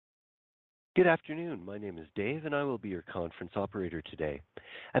Good afternoon. My name is Dave, and I will be your conference operator today.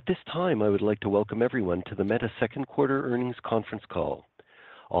 At this time, I would like to welcome everyone to the Meta second quarter earnings conference call.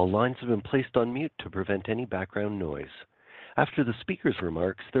 All lines have been placed on mute to prevent any background noise. After the speaker's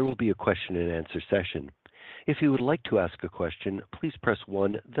remarks, there will be a question and answer session. If you would like to ask a question, please press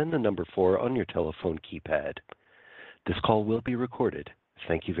 1, then the number 4 on your telephone keypad. This call will be recorded.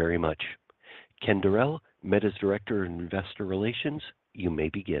 Thank you very much. Ken Durrell, Meta's Director of Investor Relations, you may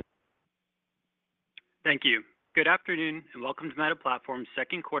begin. Thank you. Good afternoon, and welcome to Meta Platforms'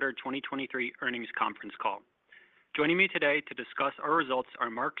 second quarter 2023 earnings conference call. Joining me today to discuss our results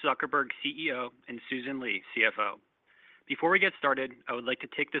are Mark Zuckerberg, CEO, and Susan Li, CFO. Before we get started, I would like to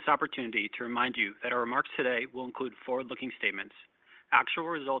take this opportunity to remind you that our remarks today will include forward-looking statements. Actual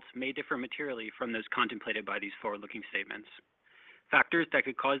results may differ materially from those contemplated by these forward-looking statements. Factors that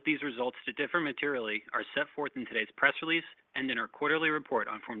could cause these results to differ materially are set forth in today's press release and in our quarterly report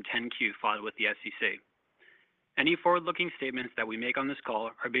on Form 10-Q filed with the SEC. Any forward-looking statements that we make on this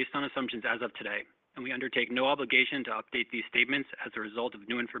call are based on assumptions as of today, and we undertake no obligation to update these statements as a result of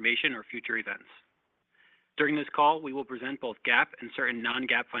new information or future events. During this call, we will present both GAAP and certain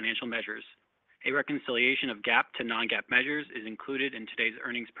non-GAAP financial measures. A reconciliation of GAAP to non-GAAP measures is included in today's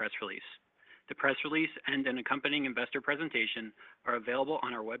earnings press release. The press release and an accompanying investor presentation are available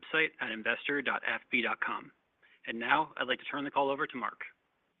on our website at investor.fb.com. And now, I'd like to turn the call over to Mark.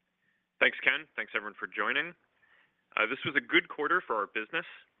 Thanks, Ken. Thanks, everyone, for joining. This was a good quarter for our business.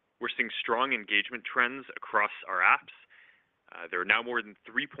 We're seeing strong engagement trends across our apps. There are now more than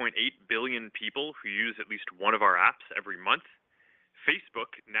 3.8 billion people who use at least one of our apps every month.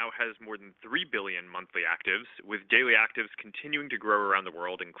 Facebook now has more than 3 billion monthly actives, with daily actives continuing to grow around the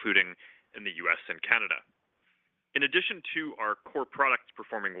world, including in the US and Canada. In addition to our core products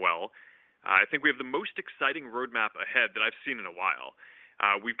performing well, I think we have the most exciting roadmap ahead that I've seen in a while.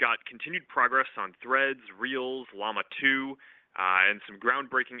 We've got continued progress on Threads, Reels, Llama 2, and some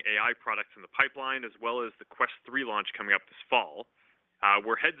groundbreaking AI products in the pipeline, as well as the Quest 3 launch coming up this fall.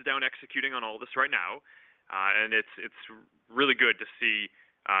 We're heads down executing on all this right now, and it's really good to see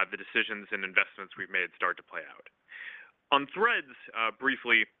the decisions and investments we've made start to play out. On Threads,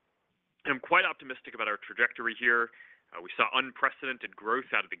 briefly, I'm quite optimistic about our trajectory here. We saw unprecedented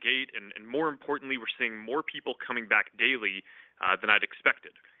growth out of the gate, and more importantly, we're seeing more people coming back daily than I'd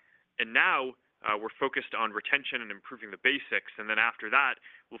expected. And now we're focused on retention and improving the basics, and then after that,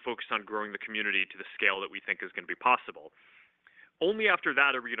 we'll focus on growing the community to the scale that we think is going to be possible. Only after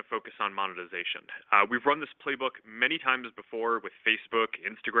that are we going to focus on monetization. We've run this playbook many times before with Facebook,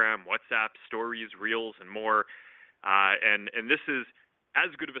 Instagram, WhatsApp, Stories, Reels, and more, and this is as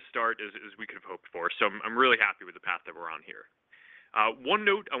good of a start as we could have hoped for, so I'm really happy with the path that we're on here. One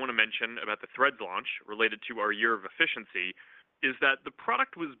note I want to mention about the Threads launch related to our year of efficiency is that the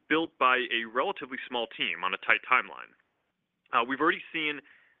product was built by a relatively small team on a tight timeline. We've already seen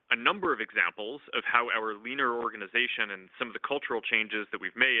a number of examples of how our leaner organization and some of the cultural changes that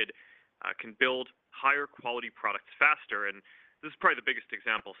we've made can build higher quality products faster, and this is probably the biggest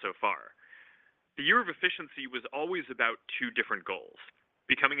example so far. The year of efficiency was always about two different goals: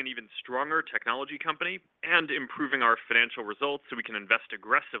 becoming an even stronger technology company and improving our financial results so we can invest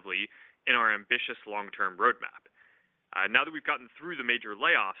aggressively in our ambitious long-term roadmap. Now that we've gotten through the major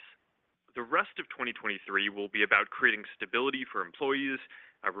layoffs, the rest of 2023 will be about creating stability for employees,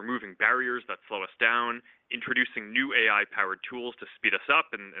 removing barriers that slow us down, introducing new AI-powered tools to speed us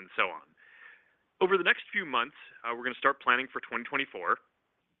up, and so on. Over the next few months, we're going to start planning for 2024,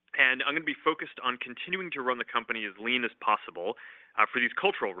 and I'm going to be focused on continuing to run the company as lean as possible for these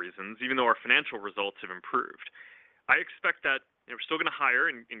cultural reasons, even though our financial results have improved. I expect that we're still going to hire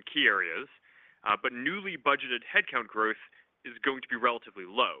in key areas, but newly budgeted headcount growth is going to be relatively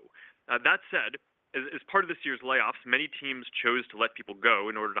low. That said, as part of this year's layoffs, many teams chose to let people go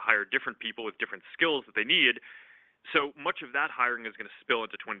in order to hire different people with different skills that they need, so much of that hiring is going to spill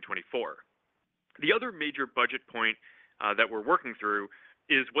into 2024. The other major budget point that we're working through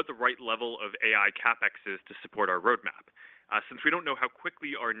is what the right level of AI CapEx is to support our roadmap. Since we don't know how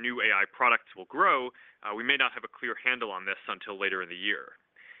quickly our new AI products will grow, we may not have a clear handle on this until later in the year.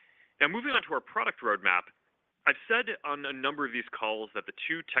 Now, moving on to our product roadmap, I've said on a number of these calls that the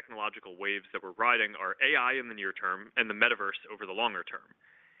two technological waves that we're riding are AI in the near term and the metaverse over the longer term.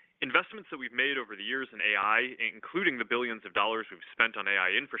 Investments that we've made over the years in AI, including the billions of dollars we've spent on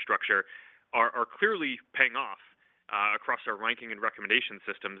AI infrastructure, are clearly paying off across our ranking and recommendation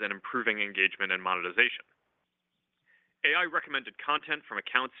systems and improving engagement and monetization. AI recommended content from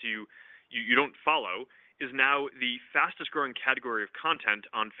accounts you don't follow is now the fastest growing category of content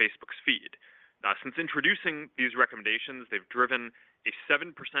on Facebook's feed. Since introducing these recommendations, they've driven a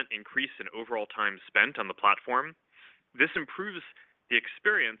 7% increase in overall time spent on the platform. This improves the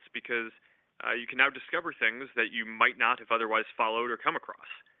experience because you can now discover things that you might not have otherwise followed or come across.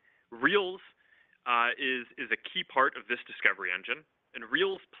 Reels is a key part of this discovery engine, and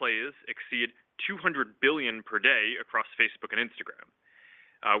Reels plays exceed 200 billion per day across Facebook and Instagram.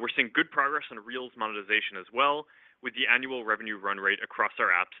 We're seeing good progress on Reels monetization as well, with the annual revenue run rate across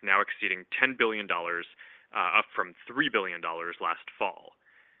our apps now exceeding $10 billion, up from $3 billion last fall.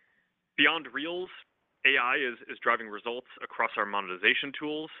 Beyond Reels, AI is driving results across our monetization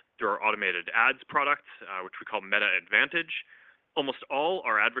tools through our automated ads products, which we call Meta Advantage. Almost all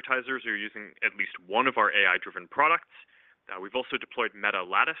our advertisers are using at least one of our AI-driven products. We've also deployed Meta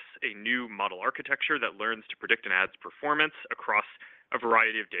Lattice, a new model architecture that learns to predict an ad's performance across a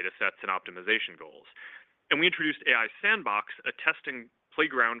variety of data sets and optimization goals. And we introduced AI Sandbox, a testing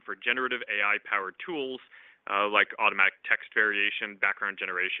playground for generative AI-powered tools like automatic text variation, background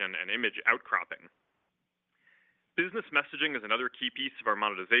generation, and image outcropping. Business messaging is another key piece of our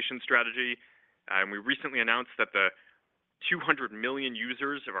monetization strategy, and we recently announced that the 200 million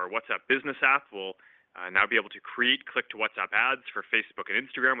users of our WhatsApp Business app will now be able to create click-to-WhatsApp ads for Facebook and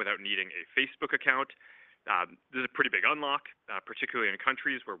Instagram without needing a Facebook account. This is a pretty big unlock, particularly in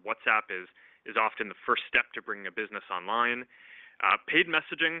countries where WhatsApp is often the first step to bringing a business online. Paid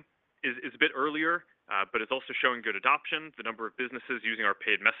messaging is a bit earlier, but is also showing good adoption. The number of businesses using our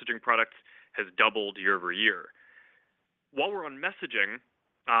paid messaging products has doubled year over year. While we're on messaging,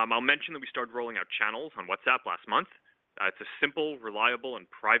 I'll mention that we started rolling out channels on WhatsApp last month. It's a simple, reliable, and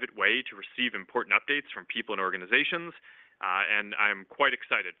private way to receive important updates from people and organizations, and I'm quite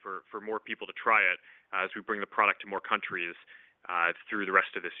excited for more people to try it as we bring the product to more countries through the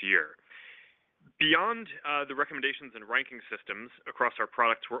rest of this year. Beyond the recommendations and ranking systems across our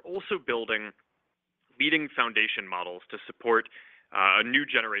products, we're also building leading foundation models to support a new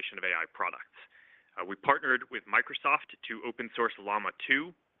generation of AI products. We partnered with Microsoft to open source Llama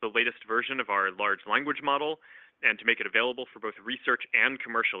 2, the latest version of our large language model, and to make it available for both research and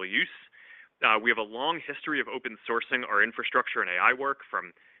commercial use. We have a long history of open sourcing our infrastructure and AI work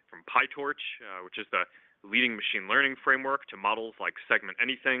from PyTorch, which is the leading machine learning framework, to models like Segment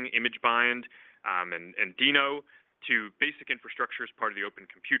Anything, ImageBind, and Dino, to basic infrastructure as part of the Open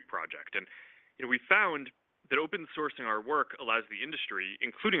Compute project. And we found that open sourcing our work allows the industry,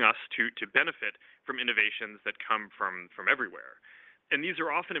 including us, to benefit from innovations that come from everywhere. And these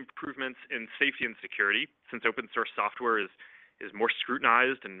are often improvements in safety and security, since open source software is more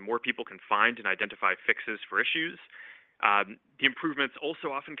scrutinized and more people can find and identify fixes for issues. The improvements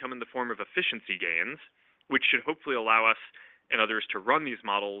also often come in the form of efficiency gains, which should hopefully allow us and others to run these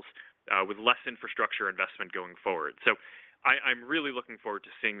models with less infrastructure investment going forward. So I'm really looking forward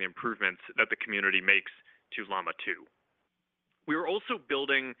to seeing the improvements that the community makes to Llama 2. We are also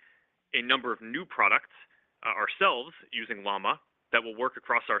building a number of new products ourselves using Llama that will work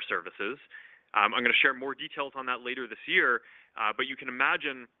across our services. I'm going to share more details on that later this year, but you can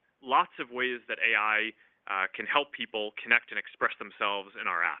imagine lots of ways that AI can help people connect and express themselves in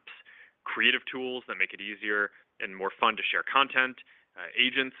our apps. Creative tools that make it easier and more fun to share content,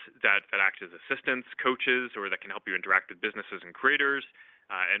 agents that act as assistants, coaches, or that can help you interact with businesses and creators,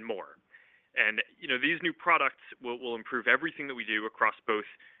 and more. And these new products will improve everything that we do across both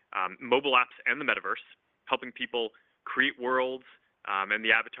mobile apps and the metaverse, helping people create worlds and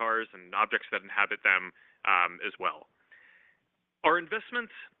the avatars and objects that inhabit them as well. Our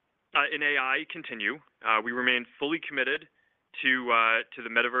investments in AI continue. We remain fully committed to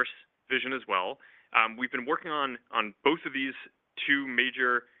the metaverse vision as well. We've been working on both of these two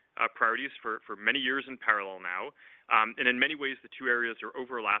major priorities for many years in parallel now. And in many ways, the two areas are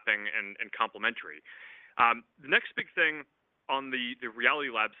overlapping and complementary. The next big thing on the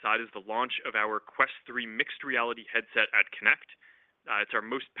Reality Lab side is the launch of our Quest 3 mixed reality headset at Connect. It's our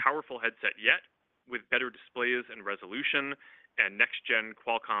most powerful headset yet, with better displays and resolution, and next-gen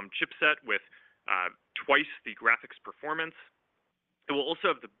Qualcomm chipset with twice the graphics performance. It will also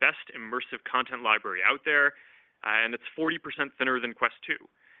have the best immersive content library out there, and it's 40% thinner than Quest 2.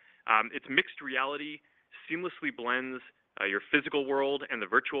 Its mixed reality seamlessly blends your physical world and the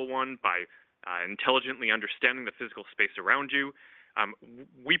virtual one by intelligently understanding the physical space around you.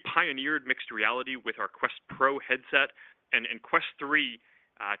 We pioneered mixed reality with our Quest Pro headset, and Quest 3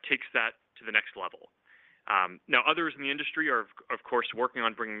 takes that to the next level. Now, others in the industry are, of course, working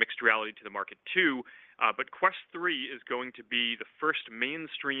on bringing mixed reality to the market too, but Quest 3 is going to be the first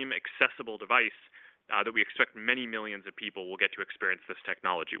mainstream accessible device that we expect many millions of people will get to experience this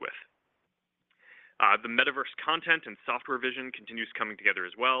technology with. The metaverse content and software vision continues coming together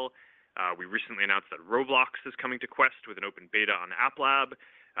as well. We recently announced that Roblox is coming to Quest with an open beta on App Lab.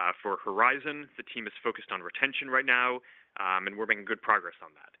 For Horizon, the team is focused on retention right now, and we're making good progress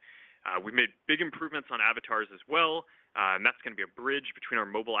on that. We've made big improvements on avatars as well, and that's going to be a bridge between our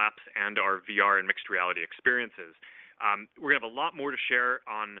mobile apps and our VR and mixed reality experiences. We're going to have a lot more to share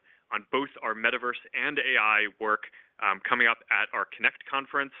on both our metaverse and AI work coming up at our Connect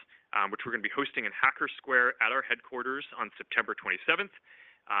conference, which we're going to be hosting in Hacker Square at our headquarters on September 27th.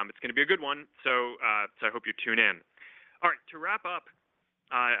 It's going to be a good one, so I hope you tune in. All right, to wrap up,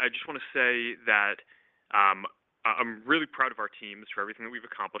 I just want to say that I'm really proud of our teams for everything that we've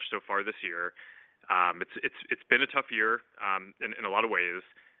accomplished so far this year. It's been a tough year in a lot of ways,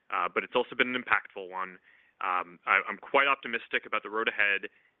 but it's also been an impactful one. I'm quite optimistic about the road ahead,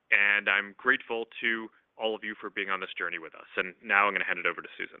 and I'm grateful to all of you for being on this journey with us. And now I'm going to hand it over to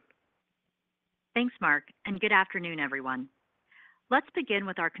Susan. Thanks, Mark, and good afternoon, everyone. Let's begin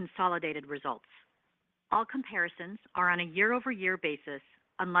with our consolidated results. All comparisons are on a year-over-year basis,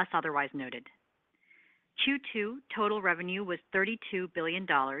 unless otherwise noted. Q2 total revenue was $32 billion,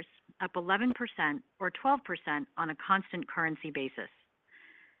 up 11% or 12% on a constant currency basis.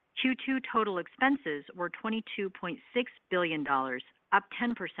 Q2 total expenses were $22.6 billion, up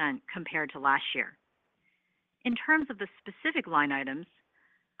 10% compared to last year. In terms of the specific line items,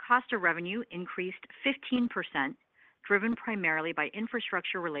 cost of revenue increased 15%, driven primarily by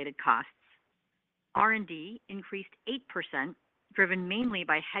infrastructure-related costs. R&D increased 8%, driven mainly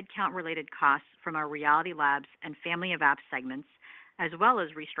by headcount-related costs from our Reality Labs and Family of Apps segments, as well as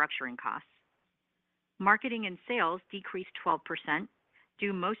restructuring costs. Marketing and sales decreased 12%,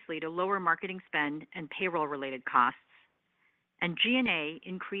 due mostly to lower marketing spend and payroll-related costs. And G&A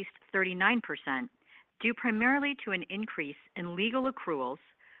increased 39%, due primarily to an increase in legal accruals,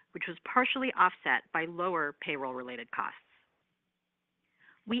 which was partially offset by lower payroll-related costs.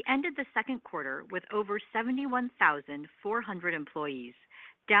 We ended the second quarter with over 71,400 employees,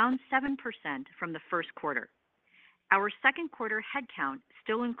 down 7% from the first quarter. Our second quarter headcount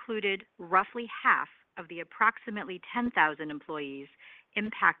still included roughly half of the approximately 10,000 employees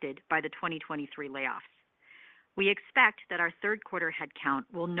impacted by the 2023 layoffs. We expect that our third quarter headcount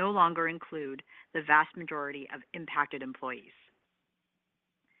will no longer include the vast majority of impacted employees.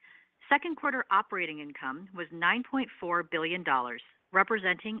 Second quarter operating income was $9.4 billion,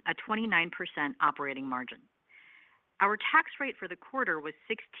 representing a 29% operating margin. Our tax rate for the quarter was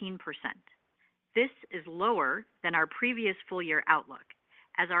 16%. This is lower than our previous full-year outlook,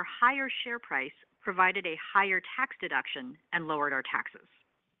 as our higher share price provided a higher tax deduction and lowered our taxes.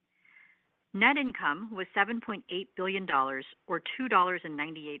 Net income was $7.8 billion, or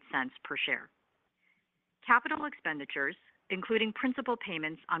 $2.98 per share. Capital expenditures, including principal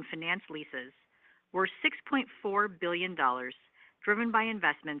payments on finance leases, were $6.4 billion, driven by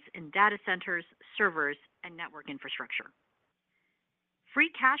investments in data centers, servers, and network infrastructure. Free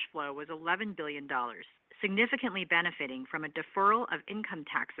cash flow was $11 billion, significantly benefiting from a deferral of income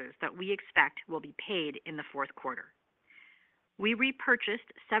taxes that we expect will be paid in the fourth quarter. We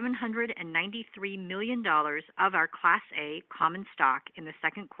repurchased $793 million of our Class A common stock in the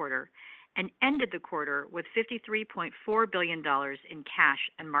second quarter and ended the quarter with $53.4 billion in cash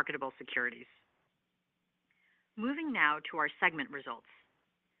and marketable securities. Moving now to our segment results.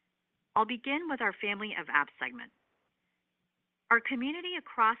 I'll begin with our Family of Apps segment. Our community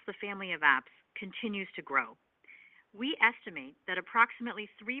across the Family of Apps continues to grow. We estimate that approximately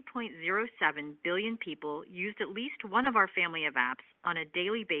 3.07 billion people used at least one of our Family of Apps on a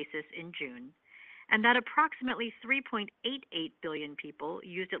daily basis in June, and that approximately 3.88 billion people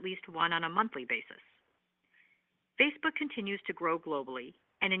used at least one on a monthly basis. Facebook continues to grow globally,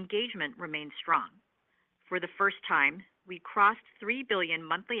 and engagement remains strong. For the first time, we crossed 3 billion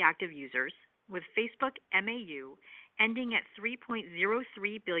monthly active users, with Facebook MAU ending at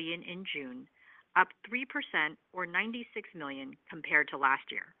 3.03 billion in June, up 3% or 96 million compared to last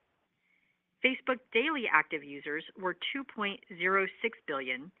year. Facebook daily active users were 2.06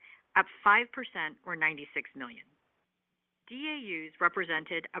 billion, up 5% or 96 million. DAUs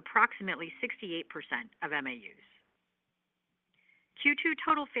represented approximately 68% of MAUs. Q2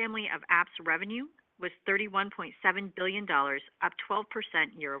 total Family of Apps revenue was $31.7 billion, up 12%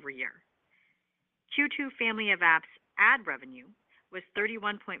 year over year. Q2 Family of Apps ad revenue was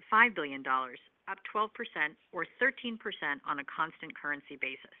 $31.5 billion, up 12% or 13% on a constant currency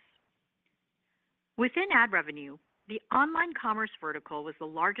basis. Within ad revenue, the online commerce vertical was the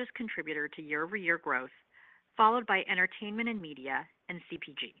largest contributor to year-over-year growth, followed by entertainment and media and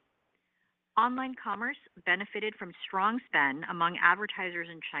CPG. Online commerce benefited from strong spend among advertisers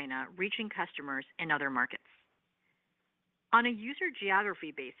in China, reaching customers in other markets. On a user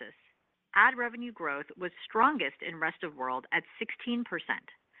geography basis, ad revenue growth was strongest in Rest of World at 16%,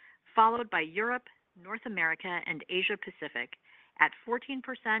 followed by Europe, North America, and Asia Pacific at 14%,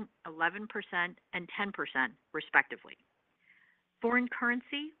 11%, and 10%, respectively. Foreign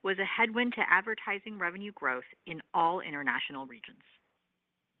currency was a headwind to advertising revenue growth in all international regions.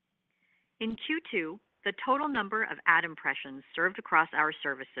 In Q2, the total number of ad impressions served across our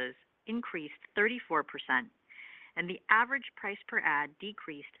services increased 34%, and the average price per ad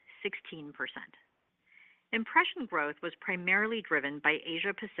decreased 16%. Impression growth was primarily driven by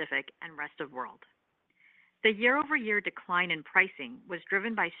Asia Pacific and Rest of World. The year-over-year decline in pricing was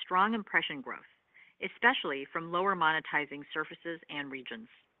driven by strong impression growth, especially from lower monetizing surfaces and regions.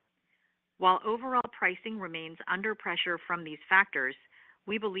 While overall pricing remains under pressure from these factors,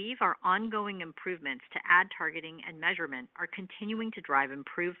 we believe our ongoing improvements to ad targeting and measurement are continuing to drive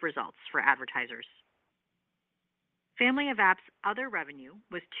improved results for advertisers. Family of Apps other revenue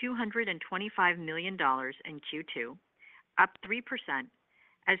was $225 million in Q2, up 3%,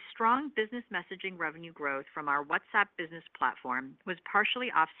 as strong business messaging revenue growth from our WhatsApp business platform was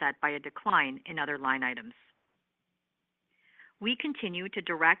partially offset by a decline in other line items. We continue to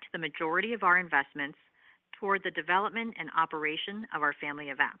direct the majority of our investments toward the development and operation of our Family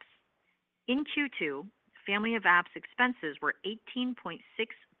of Apps. In Q2, Family of Apps expenses were $18.6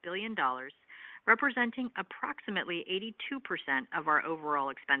 billion, representing approximately 82% of our overall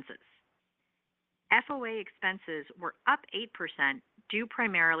expenses. FOA expenses were up 8% due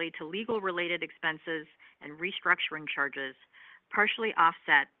primarily to legal-related expenses and restructuring charges, partially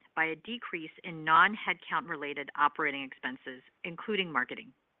offset by a decrease in non-headcount-related operating expenses, including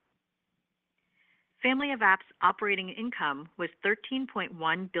marketing. Family of Apps operating income was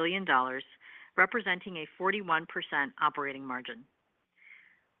 $13.1 billion, representing a 41% operating margin.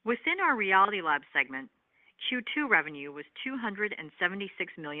 Within our Reality Labs segment, Q2 revenue was $276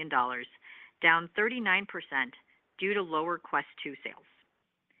 million, down 39% due to lower Quest 2 sales.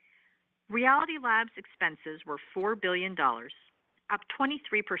 Reality Labs expenses were $4 billion, up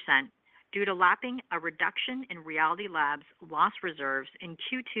 23% due to lapping a reduction in Reality Labs loss reserves in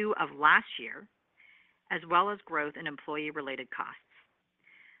Q2 of last year, as well as growth in employee-related costs.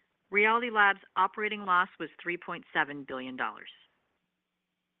 Reality Labs operating loss was $3.7 billion.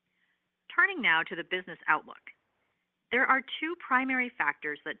 Turning now to the business outlook. There are two primary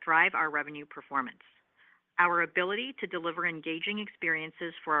factors that drive our revenue performance: our ability to deliver engaging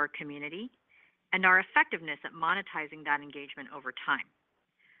experiences for our community and our effectiveness at monetizing that engagement over time.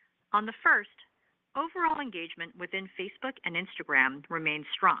 On the first, overall engagement within Facebook and Instagram remains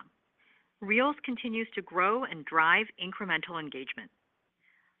strong. Reels continues to grow and drive incremental engagement.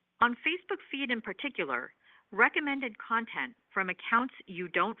 On Facebook feed in particular, recommended content from accounts you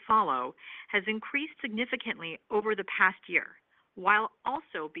don't follow has increased significantly over the past year, while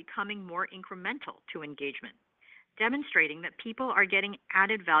also becoming more incremental to engagement, demonstrating that people are getting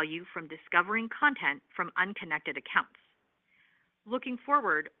added value from discovering content from unconnected accounts. Looking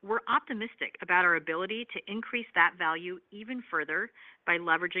forward, we're optimistic about our ability to increase that value even further by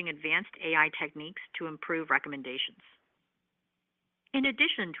leveraging advanced AI techniques to improve recommendations. In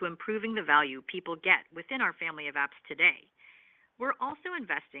addition to improving the value people get within our Family of Apps today, we're also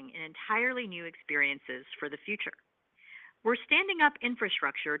investing in entirely new experiences for the future. We're standing up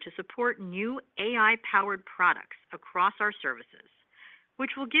infrastructure to support new AI-powered products across our services,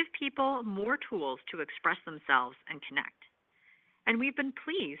 which will give people more tools to express themselves and connect. And we've been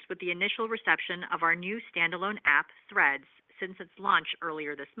pleased with the initial reception of our new standalone app, Threads, since its launch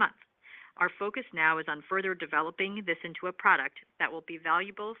earlier this month. Our focus now is on further developing this into a product that will be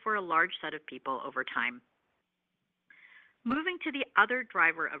valuable for a large set of people over time. Moving to the other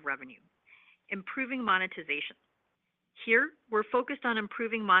driver of revenue, improving monetization. Here, we're focused on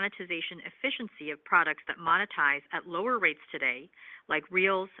improving monetization efficiency of products that monetize at lower rates today, like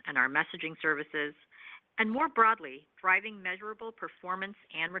Reels and our messaging services, and more broadly, driving measurable performance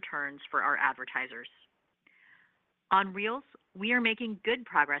and returns for our advertisers. On Reels, we are making good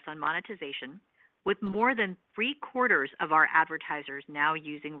progress on monetization, with more than 3/4 of our advertisers now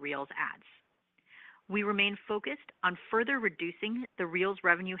using Reels ads. We remain focused on further reducing the Reels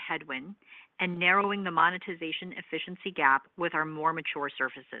revenue headwind and narrowing the monetization efficiency gap with our more mature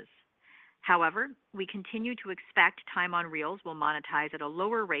surfaces. However, we continue to expect time on Reels will monetize at a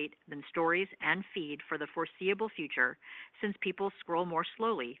lower rate than Stories and Feed for the foreseeable future, since people scroll more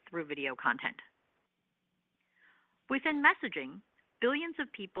slowly through video content. Within messaging, billions of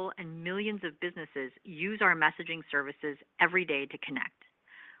people and millions of businesses use our messaging services every day to connect.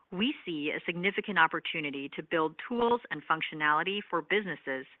 We see a significant opportunity to build tools and functionality for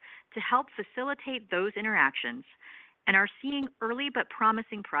businesses to help facilitate those interactions and are seeing early but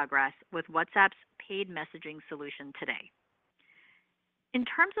promising progress with WhatsApp's paid messaging solution today. In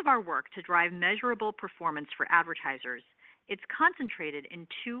terms of our work to drive measurable performance for advertisers, it's concentrated in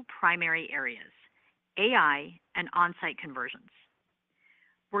two primary areas: AI and on-site conversions.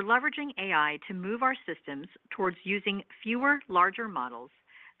 We're leveraging AI to move our systems towards using fewer, larger models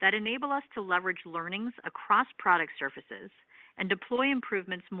that enable us to leverage learnings across product surfaces and deploy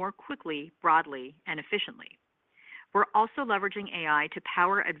improvements more quickly, broadly, and efficiently. We're also leveraging AI to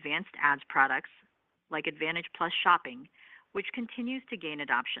power advanced ads products like Advantage+ Shopping, which continues to gain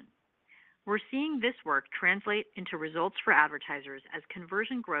adoption. We're seeing this work translate into results for advertisers as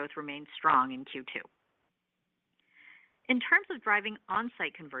conversion growth remains strong in Q2. In terms of driving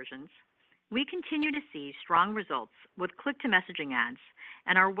on-site conversions, we continue to see strong results with click-to-messaging ads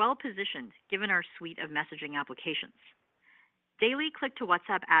and are well-positioned given our suite of messaging applications. Daily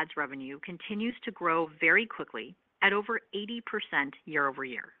click-to-WhatsApp ads revenue continues to grow very quickly at over 80% year over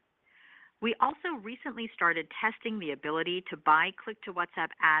year. We also recently started testing the ability to buy click-to-WhatsApp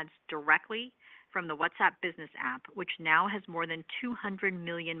ads directly from the WhatsApp Business app, which now has more than 200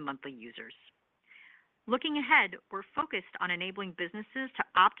 million monthly users. Looking ahead, we're focused on enabling businesses to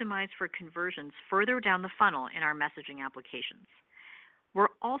optimize for conversions further down the funnel in our messaging applications.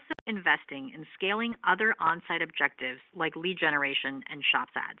 We're also investing in scaling other on-site objectives like lead generation and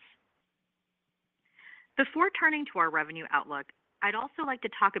Shops ads. Before turning to our revenue outlook, I'd also like to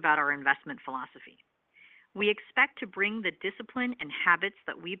talk about our investment philosophy. We expect to bring the discipline and habits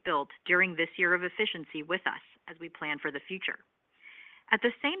that we built during this year of efficiency with us as we plan for the future. At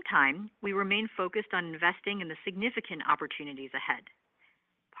the same time, we remain focused on investing in the significant opportunities ahead.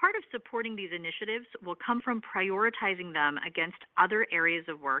 Part of supporting these initiatives will come from prioritizing them against other areas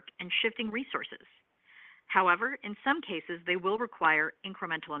of work and shifting resources. However, in some cases, they will require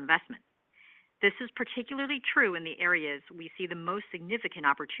incremental investment. This is particularly true in the areas we see the most significant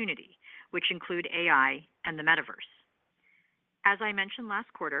opportunity, which include AI and the metaverse. As I mentioned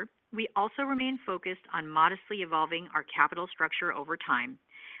last quarter, we also remain focused on modestly evolving our capital structure over time.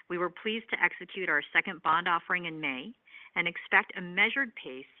 We were pleased to execute our second bond offering in May and expect a measured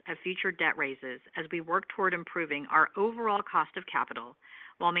pace of future debt raises as we work toward improving our overall cost of capital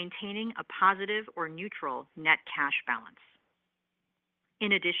while maintaining a positive or neutral net cash balance.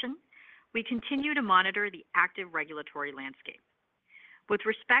 In addition, we continue to monitor the active regulatory landscape. With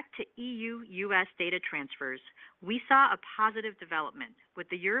respect to EU-US data transfers, we saw a positive development with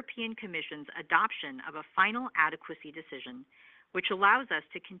the European Commission's adoption of a final adequacy decision, which allows us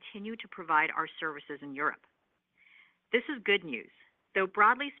to continue to provide our services in Europe. This is good news, though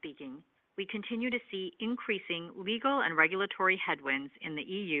broadly speaking, we continue to see increasing legal and regulatory headwinds in the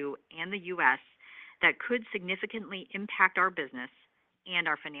EU and the US that could significantly impact our business and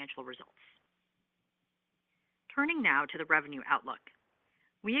our financial results. Turning now to the revenue outlook.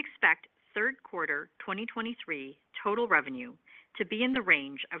 We expect third quarter 2023 total revenue to be in the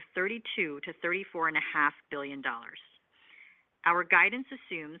range of $32 to $34.5 billion. Our guidance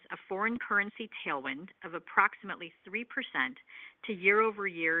assumes a foreign currency tailwind of approximately 3% to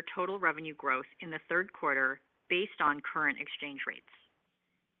year-over-year total revenue growth in the third quarter based on current exchange rates.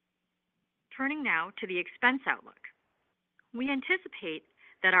 Turning now to the expense outlook. We anticipate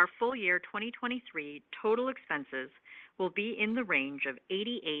that our full year 2023 total expenses will be in the range of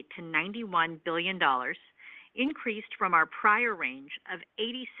 $88 to $91 billion, increased from our prior range of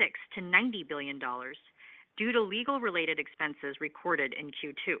 $86 to $90 billion due to legal-related expenses recorded in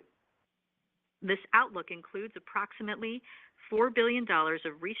Q2. This outlook includes approximately $4 billion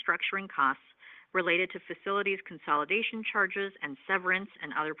of restructuring costs related to facilities consolidation charges and severance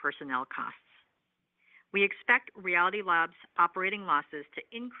and other personnel costs. We expect Reality Labs operating losses to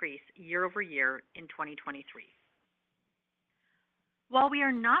increase year over year in 2023. While we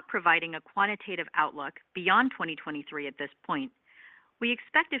are not providing a quantitative outlook beyond 2023 at this point, we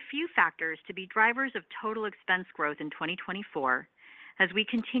expect a few factors to be drivers of total expense growth in 2024 as we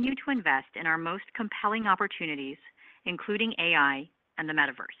continue to invest in our most compelling opportunities, including AI and the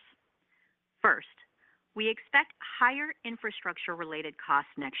metaverse. First, we expect higher infrastructure-related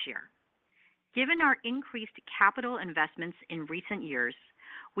costs next year. Given our increased capital investments in recent years,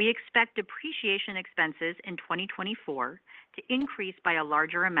 we expect depreciation expenses in 2024 to increase by a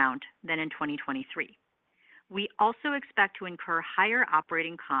larger amount than in 2023. We also expect to incur higher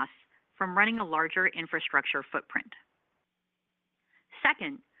operating costs from running a larger infrastructure footprint.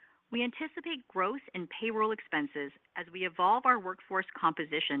 Second, we anticipate growth in payroll expenses as we evolve our workforce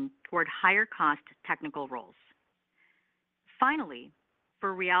composition toward higher cost technical roles. Finally,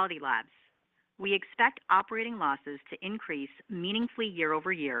 for Reality Labs, we expect operating losses to increase meaningfully year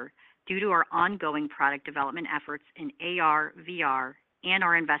over year due to our ongoing product development efforts in AR, VR, and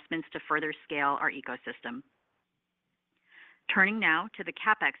our investments to further scale our ecosystem. Turning now to the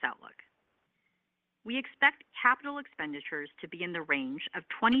CapEx outlook. We expect capital expenditures to be in the range of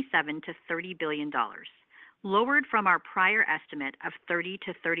 $27 to $30 billion, lowered from our prior estimate of $30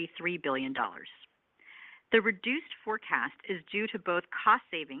 to $33 billion. The reduced forecast is due to both cost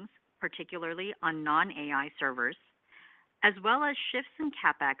savings, particularly on non-AI servers, as well as shifts in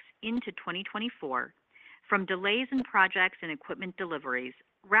CapEx into 2024 from delays in projects and equipment deliveries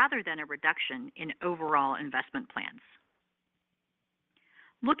rather than a reduction in overall investment plans.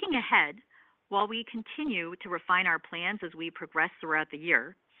 Looking ahead, while we continue to refine our plans as we progress throughout the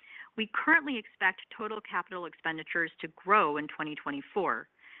year, we currently expect total capital expenditures to grow in 2024,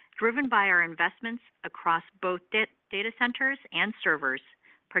 driven by our investments across both data centers and servers,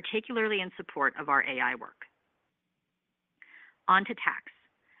 particularly in support of our AI work. On to tax.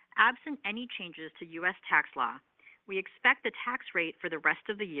 Absent any changes to U.S. tax law, we expect the tax rate for the rest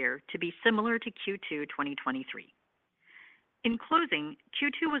of the year to be similar to Q2 2023. In closing,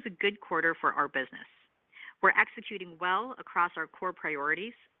 Q2 was a good quarter for our business. We're executing well across our core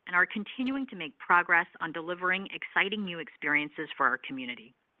priorities and are continuing to make progress on delivering exciting new experiences for our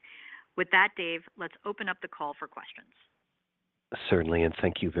community. With that, Dave, let's open up the call for questions. Certainly, and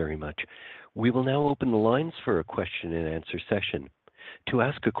thank you very much. We will now open the lines for a question and answer session. To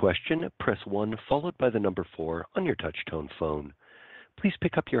ask a question, press 1 followed by the number 4 on your touch-tone phone. Please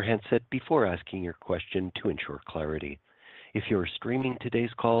pick up your handset before asking your question to ensure clarity. If you are streaming today's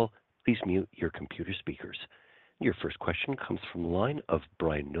call, please mute your computer speakers. Your first question comes from the line of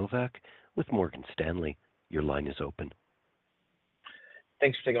Brian Nowak with Morgan Stanley. Your line is open.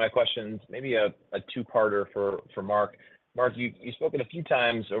 Thanks for taking my questions. Maybe a two-parter for Mark. Mark, you've spoken a few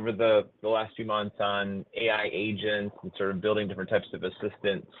times over the last few months on AI agents and sort of building different types of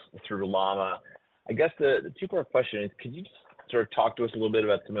assistants through Llama. I guess the two-part question is, could you just sort of talk to us a little bit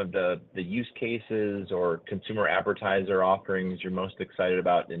about some of the use cases or consumer advertiser offerings you're most excited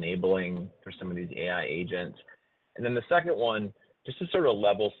about enabling for some of these AI agents? And then the second one, just to sort of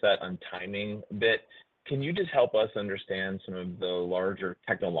level set on timing a bit, can you just help us understand some of the larger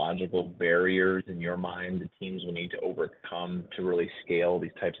technological barriers in your mind the teams will need to overcome to really scale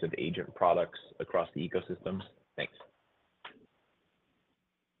these types of agent products across the ecosystem? Thanks.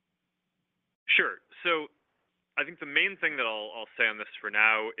 Sure. So I think the main thing that I'll say on this for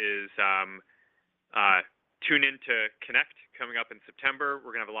now is tune in to Connect coming up in September.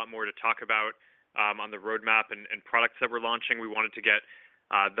 We're going to have a lot more to talk about on the roadmap and products that we're launching. We wanted to get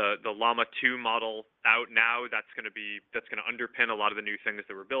the Llama 2 model out now. That's going to underpin a lot of the new things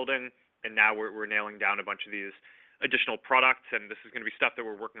that we're building. And now we're nailing down a bunch of these additional products, and this is going to be stuff that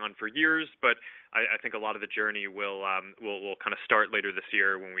we're working on for years. But I think a lot of the journey will kind of start later this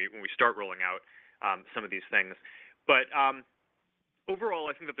year when we start rolling out some of these things. But overall,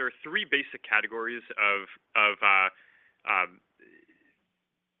 I think that there are three basic categories of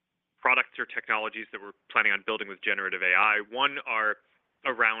products or technologies that we're planning on building with generative AI. One are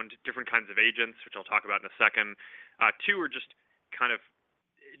around different kinds of agents, which I'll talk about in a second. Two are just kind of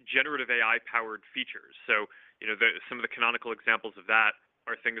generative AI-powered features. So, some of the canonical examples of that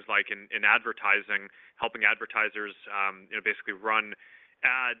are things like in advertising, helping advertisers, basically run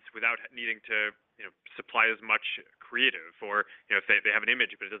ads without needing to, supply as much creative, or if they have an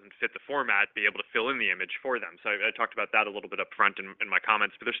image but it doesn't fit the format, be able to fill in the image for them. So I talked about that a little bit up front in my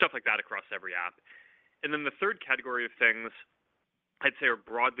comments, but there's stuff like that across every app. And then the third category of things I'd say are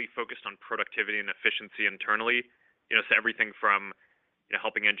broadly focused on productivity and efficiency internally. So everything from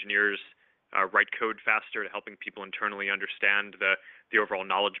helping engineers write code faster to helping people internally understand the overall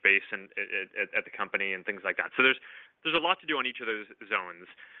knowledge base and at the company and things like that. So there's a lot to do on each of those zones.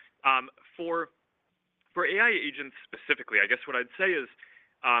 For AI agents specifically, I guess what I'd say is,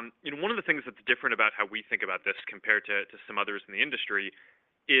 one of the things that's different about how we think about this compared to some others in the industry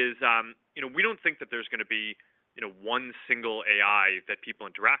is, we don't think that there's going to be one single AI that people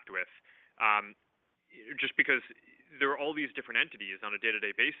interact with, just because there are all these different entities on a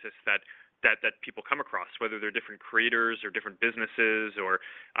day-to-day basis that people come across, whether they're different creators or different businesses or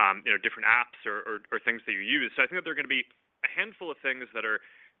different apps or things that you use. So I think that there are going to be a handful of things that are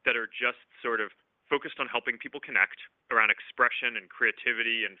just sort of focused on helping people connect around expression and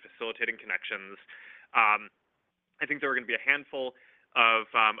creativity and facilitating connections. I think there are going to be a handful of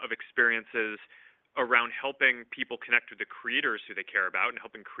experiences around helping people connect with the creators who they care about and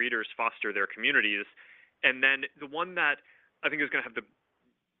helping creators foster their communities. And then the one that I think is going to have the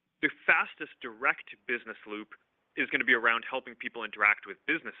fastest direct business loop is going to be around helping people interact with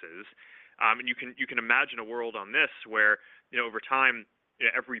businesses. And you can imagine a world on this where, over time,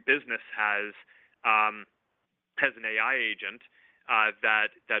 every business has an AI agent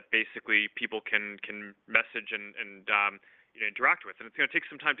that basically people can message and interact with, and it's going to take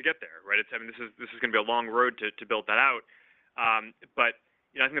some time to get there, right? This is going to be a long road to build that out, but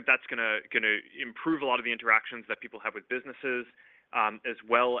I think that's going to improve a lot of the interactions that people have with businesses, as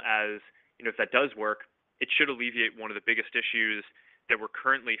well as if that does work, it should alleviate one of the biggest issues that we're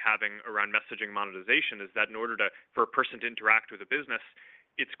currently having around messaging monetization. Is that in order for a person to interact with a business,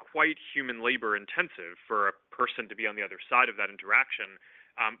 it's quite human labor intensive for a person to be on the other side of that interaction,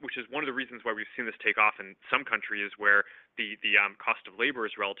 which is one of the reasons why we've seen this take off in some countries where the cost of labor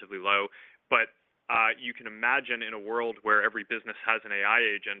is relatively low. But you can imagine in a world where every business has an AI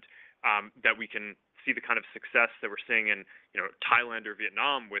agent, that we can see the kind of success that we're seeing in Thailand or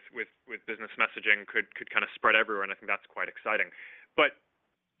Vietnam with business messaging could kind of spread everywhere, and I think that's quite exciting. But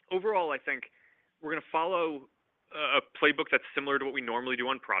overall, I think we're going to follow a playbook that's similar to what we normally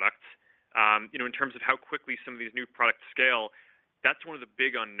do on products. In terms of how quickly some of these new products scale, that's one of the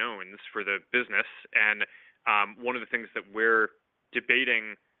big unknowns for the business, and one of the things that we're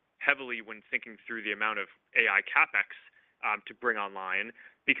debating heavily when thinking through the amount of AI capex to bring online,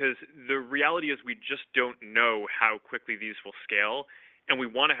 because the reality is we just don't know how quickly these will scale, and we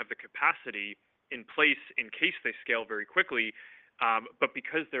want to have the capacity in place in case they scale very quickly. But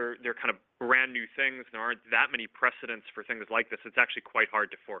because they're kind of brand new things, and there aren't that many precedents for things like this, it's actually quite hard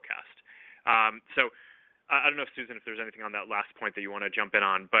to forecast. So I don't know, Susan, if there's anything on that last point that you want to jump in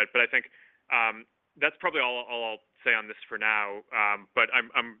on, but I think that's probably all I'll say on this for now. But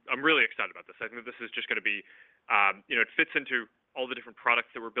I'm really excited about this. I think that this is just going to be, it fits into all the different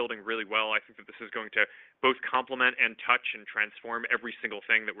products that we're building really well. I think that this is going to both complement and touch and transform every single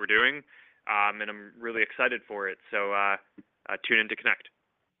thing that we're doing, and I'm really excited for it. So tune in to Connect.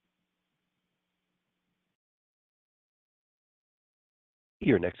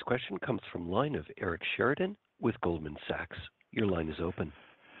 Your next question comes from line of Eric Sheridan with Goldman Sachs. Your line is open.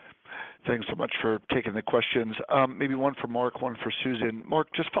 Thanks so much for taking the questions. Maybe one for Mark, one for Susan. Mark,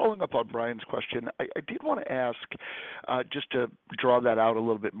 just following up on Brian's question, I did want to ask, just to draw that out a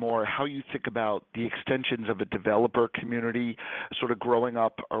little bit more, how you think about the extensions of a developer community sort of growing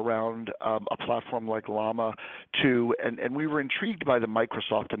up around a platform like Llama 2, and we were intrigued by the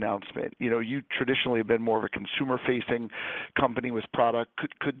Microsoft announcement. You traditionally have been more of a consumer-facing company with product.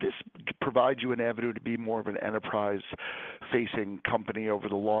 Could this provide you an avenue to be more of an enterprise-facing company over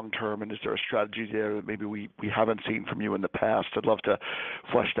the long term? And is there a strategy there that maybe we haven't seen from you in the past? I'd love to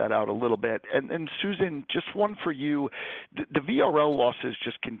flesh that out a little bit. And Susan, just one for you. The VRL losses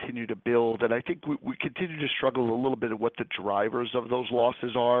just continue to build, and I think we continue to struggle a little bit at what the drivers of those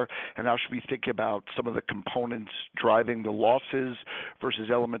losses are, and how should we think about some of the components driving the losses versus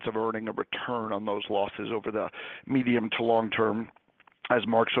elements of earning a return on those losses over the medium to long term, as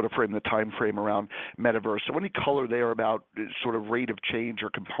Mark sort of framed the time frame around Metaverse. So any color there about sort of rate of change or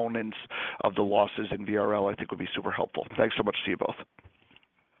components of the losses in VRL, I think would be super helpful. Thanks so much to you both.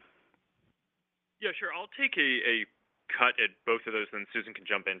 Yeah, sure. I'll take a cut at both of those, and Susan can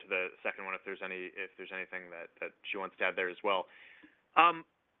jump into the second one if there's anything that she wants to add there as well. All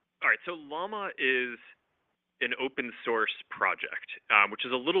right, so Llama is an open source project, which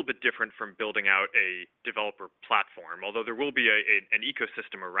is a little bit different from building out a developer platform, although there will be an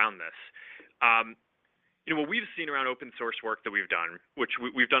ecosystem around this. What we've seen around open source work that we've done, which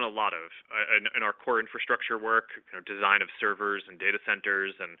we've done a lot of in our core infrastructure work, design of servers and data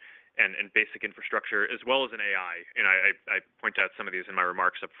centers and basic infrastructure, as well as in AI. And I point out some of these in my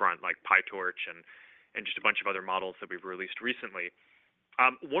remarks up front, like PyTorch and just a bunch of other models that we've released recently.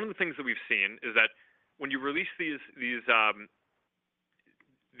 One of the things that we've seen is that when you release these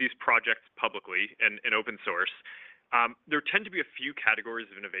projects publicly and open source, there tend to be a few categories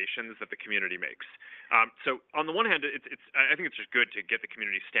of innovations that the community makes. So on the one hand, I think it's just good to get the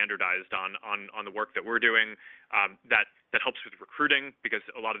community standardized on the work that we're doing. That helps with recruiting, because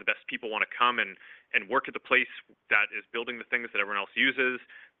a lot of the best people want to come and work at the place that is building the things that everyone else uses.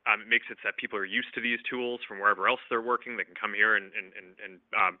 It makes it so that people are used to these tools from wherever else they're working. They can come here and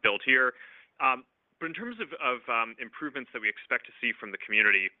build here. But in terms of improvements that we expect to see from the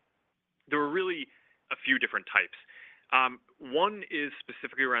community, there are really a few different types. One is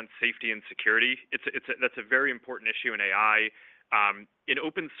specifically around safety and security. That's a very important issue in AI. In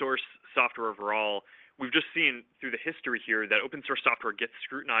open source software overall, we've just seen through the history here that open source software gets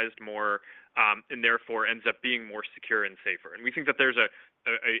scrutinized more, and therefore ends up being more secure and safer. And we think that there's a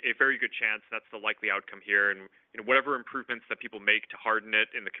very good chance that's the likely outcome here. And whatever improvements that people make to harden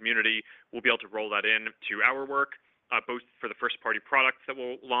it in the community, we'll be able to roll that in to our work, both for the first-party products that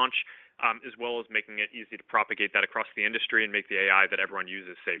we'll launch, as well as making it easy to propagate that across the industry and make the AI that everyone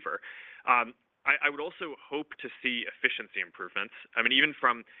uses safer. I would also hope to see efficiency improvements. I mean, even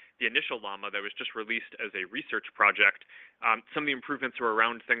from the initial Llama that was just released as a research project, some of the improvements were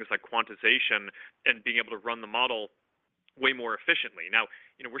around things like quantization and being able to run the model way more efficiently. Now,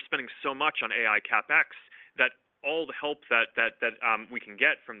 we're spending so much on AI CapEx that all the help that we can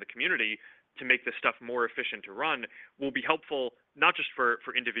get from the community to make this stuff more efficient to run will be helpful, not just for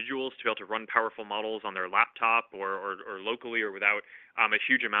individuals to be able to run powerful models on their laptop or locally or without a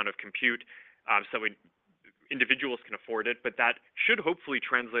huge amount of compute, so individuals can afford it, but that should hopefully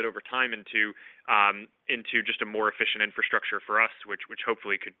translate over time into just a more efficient infrastructure for us, which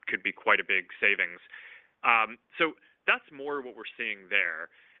hopefully could be quite a big savings. So that's more what we're seeing there.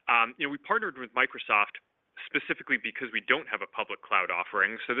 We partnered with Microsoft specifically because we don't have a public cloud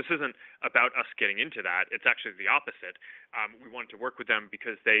offering. So this isn't about us getting into that. It's actually the opposite. We wanted to work with them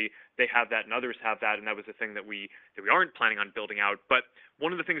because they have that and others have that, and that was the thing that we aren't planning on building out. But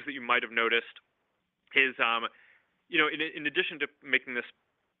one of the things that you might have noticed is, in addition to making this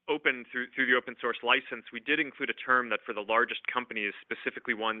open through the open source license, we did include a term that for the largest companies,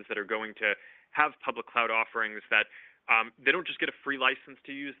 specifically ones that are going to have public cloud offerings, that they don't just get a free license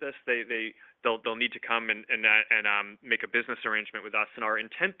to use this. They'll need to come and make a business arrangement with us. And our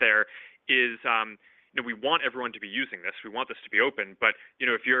intent there is, we want everyone to be using this. We want this to be open. But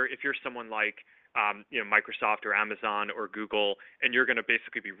if you're someone like Microsoft or Amazon or Google, and you're going to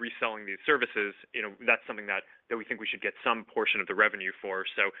basically be reselling these services, that's something that we think we should get some portion of the revenue for.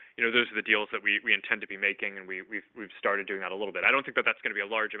 So those are the deals that we intend to be making, and we've started doing that a little bit. I don't think that that's going to be a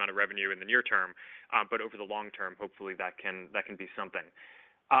large amount of revenue in the near term, but over the long term, hopefully that can be something.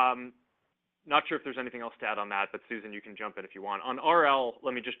 Not sure if there's anything else to add on that, but Susan, you can jump in if you want. On RL,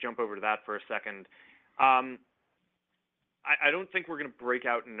 let me just jump over to that for a second. I don't think we're going to break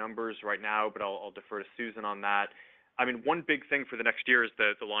out numbers right now, but I'll defer to Susan on that. I mean, one big thing for the next year is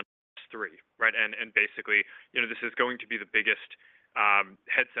the launch of Quest 3, right? And basically, this is going to be the biggest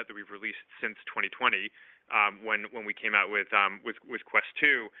headset that we've released since 2020, when we came out with Quest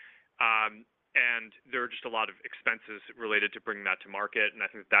 2. And there are just a lot of expenses related to bringing that to market, and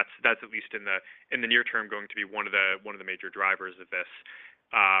I think that's at least in the near term going to be one of the major drivers of this.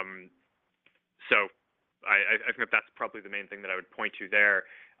 So I think that's probably the main thing that I would point to there.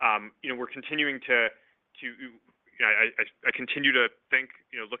 We're continuing to I continue to think,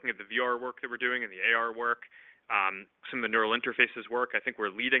 looking at the VR work that we're doing and the AR work, some of the neural interfaces work, I think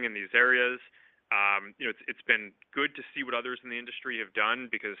we're leading in these areas. It's been good to see what others in the industry have done,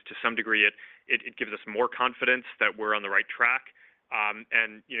 because to some degree it gives us more confidence that we're on the right track.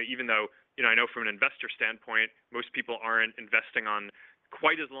 And even though I know from an investor standpoint, most people aren't investing on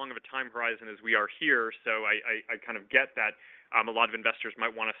quite as long of a time horizon as we are here, so I kind of get that a lot of investors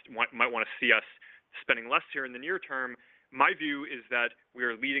might want to see us spending less here in the near term. My view is that we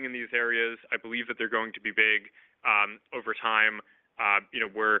are leading in these areas. I believe that they're going to be big over time.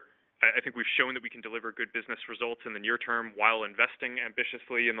 I think we've shown that we can deliver good business results in the near term while investing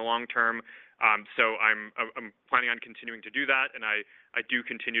ambitiously in the long term. So I'm planning on continuing to do that, and I do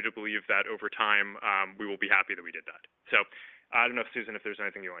continue to believe that over time we will be happy that we did that. So I don't know, Susan, if there's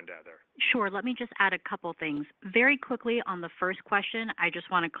anything you wanted to add there. Sure. Let me just add a couple things. Very quickly on the first question, I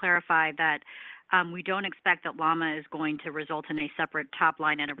just want to clarify that we don't expect that Llama is going to result in a separate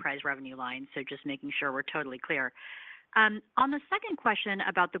top-line enterprise revenue line, so just making sure we're totally clear. On the second question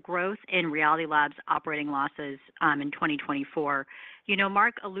about the growth in Reality Labs operating losses in 2024,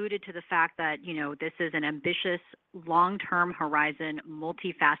 Mark alluded to the fact that, this is an ambitious long-term horizon,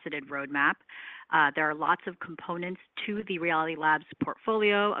 multifaceted roadmap. There are lots of components to the Reality Labs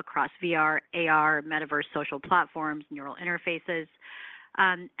portfolio across VR, AR, metaverse, social platforms, neural interfaces.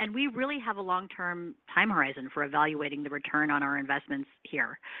 And we really have a long-term time horizon for evaluating the return on our investments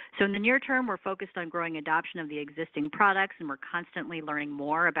here. So in the near term, we're focused on growing adoption of the existing products, and we're constantly learning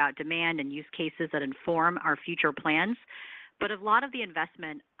more about demand and use cases that inform our future plans. But a lot of the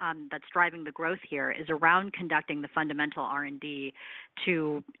investment that's driving the growth here is around conducting the fundamental R&D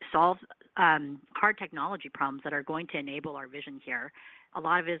to solve hard technology problems that are going to enable our vision here. A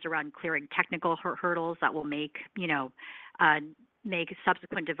lot of it is around clearing technical hurdles that will make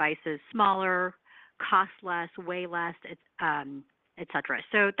subsequent devices smaller, cost less, weigh less, et cetera.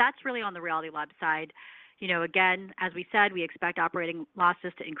 So that's really on the Reality Labs side. Again, as we said, we expect operating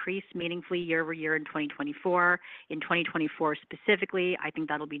losses to increase meaningfully year over year in 2024. In 2024 specifically, I think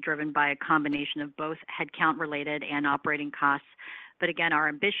that'll be driven by a combination of both headcount related and operating costs. But again, our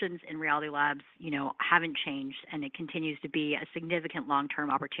ambitions in Reality Labs, haven't changed, and it continues to be a significant long-term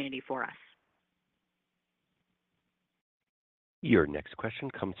opportunity for us. Your next question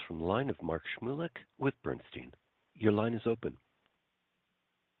comes from the line of Mark Shmulik with Bernstein. Your line is open.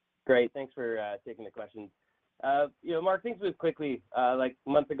 Great. Thanks for taking the questions. Mark, things move quickly. Like a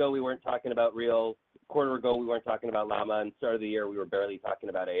month ago, we weren't talking about Reels. A quarter ago, we weren't talking about Llama. And start of the year, we were barely talking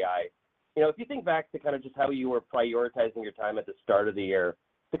about AI. If you think back to kind of just how you were prioritizing your time at the start of the year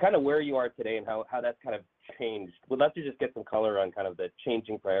to kind of where you are today and how that's kind of changed, we'd love to just get some color on kind of the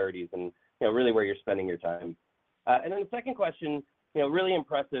changing priorities and, really where you're spending your time. And then the second question, really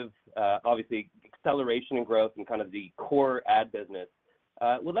impressive, obviously, acceleration and growth in kind of the core ad business.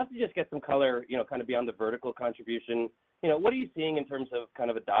 We'd love to just get some color, kind of beyond the vertical contribution. What are you seeing in terms of kind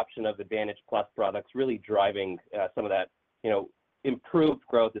of adoption of Advantage+ products really driving some of that, improved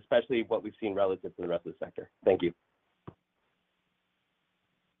growth, especially what we've seen relative to the rest of the sector? Thank you.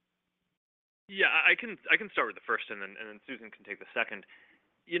 Yeah, I can start with the first, and then Susan can take the second.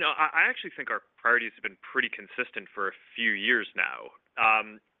 I actually think our priorities have been pretty consistent for a few years now.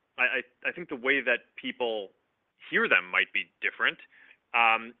 I think the way that people hear them might be different.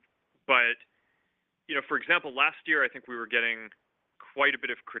 But, for example, last year, I think we were getting quite a bit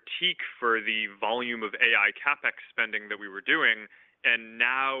of critique for the volume of AI CapEx spending that we were doing. And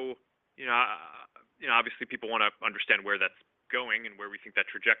now, obviously people want to understand where that's going and where we think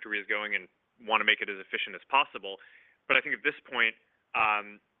that trajectory is going and want to make it as efficient as possible. But I think at this point,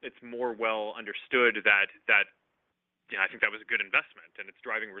 it's more well understood that I think that was a good investment, and it's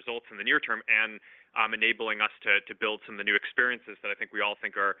driving results in the near term and enabling us to build some of the new experiences that I think we all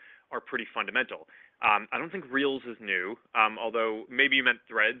think are pretty fundamental. I don't think Reels is new, although maybe you meant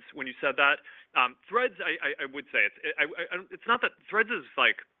Threads when you said that. Threads, I would say it's not that Threads is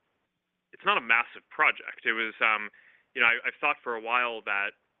like, it's not a massive project. It was, I thought for a while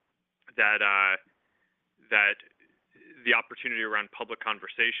that the opportunity around public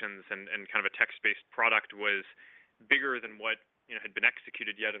conversations and kind of a text-based product was bigger than what had been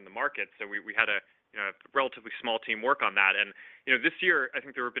executed yet in the market. So we had a relatively small team work on that. And this year, I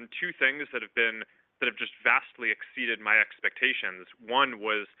think there have been two things that have just vastly exceeded my expectations. One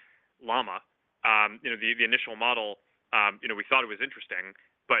was Llama. The initial model, we thought it was interesting,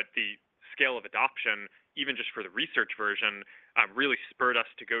 but the scale of adoption, even just for the research version, really spurred us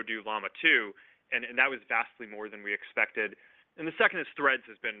to go do Llama 2, and that was vastly more than we expected. And the second is Threads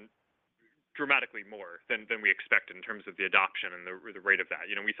has been dramatically more than we expected in terms of the adoption and the rate of that.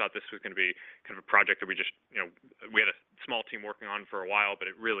 We thought this was going to be kind of a project that we just, we had a small team working on for a while, but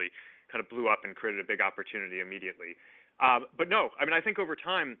it really kind of blew up and created a big opportunity immediately. But no, I think over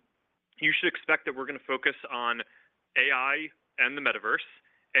time, you should expect that we're going to focus on AI and the metaverse.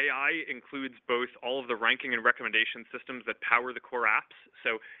 AI includes both all of the ranking and recommendation systems that power the core apps.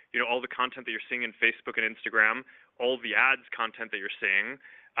 So, all the content that you're seeing in Facebook and Instagram, all the ads content that you're seeing.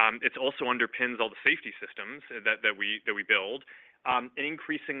 It also underpins all the safety systems that we build, and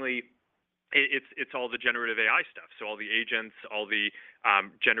increasingly, it's all the generative AI stuff. So all the agents, all the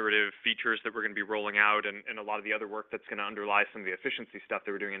generative features that we're going to be rolling out, and a lot of the other work that's going to underlie some of the efficiency stuff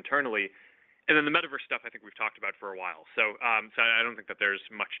that we're doing internally. And then the metaverse stuff I think we've talked about for a while. So I don't think that there's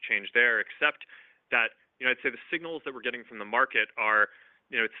much change there, except that I'd say the signals that we're getting from the market are,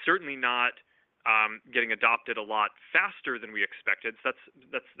 it's certainly not getting adopted a lot faster than we expected. So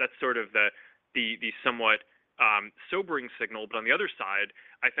that's sort of the somewhat sobering signal. But on the other side,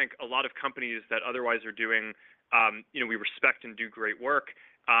 I think a lot of companies that otherwise are doing, we respect and do great work.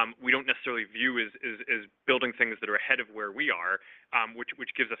 We don't necessarily view as building things that are ahead of where we are,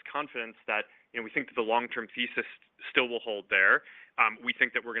 which gives us confidence that we think that the long-term thesis still will hold there. We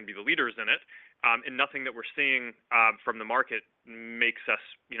think that we're going to be the leaders in it, and nothing that we're seeing from the market makes us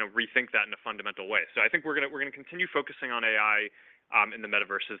rethink that in a fundamental way. So I think we're going to continue focusing on AI and the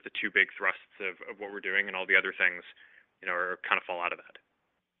metaverse as the two big thrusts of what we're doing, and all the other things are kind of fall out of that.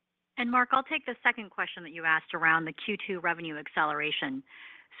 And Mark, I'll take the second question that you asked around the Q2 revenue acceleration.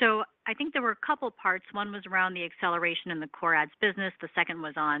 So I think there were a couple parts. One was around the acceleration in the core ads business. The second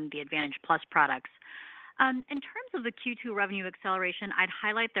was on the Advantage+ products. In terms of the Q2 revenue acceleration, I'd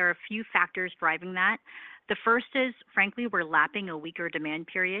highlight there are a few factors driving that. The first is, frankly, we're lapping a weaker demand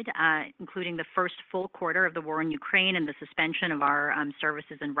period, including the first full quarter of the war in Ukraine and the suspension of our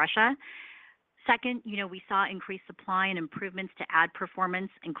services in Russia. Second, we saw increased supply and improvements to ad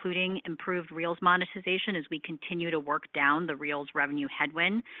performance, including improved Reels monetization as we continue to work down the Reels revenue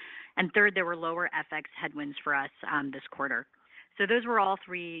headwind. And third, there were lower FX headwinds for us this quarter. So those were all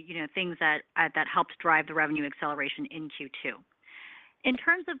three, things that helped drive the revenue acceleration in Q2. In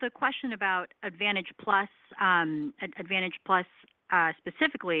terms of the question about Advantage+,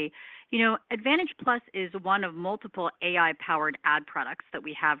 specifically, Advantage+ is one of multiple AI-powered ad products that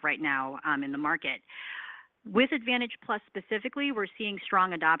we have right now in the market. With Advantage Plus specifically, we're seeing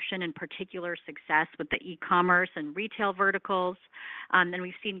strong adoption and particular success with the e-commerce and retail verticals. And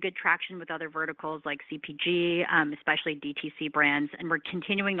we've seen good traction with other verticals like CPG, especially DTC brands. And we're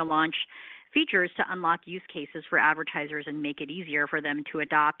continuing to launch features to unlock use cases for advertisers and make it easier for them to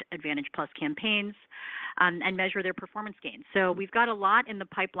adopt Advantage Plus campaigns and measure their performance gains. So we've got a lot in the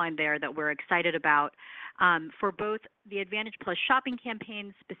pipeline there that we're excited about for both the Advantage Plus shopping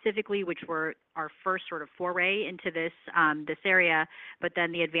campaigns specifically, which were our first sort of foray into this area, but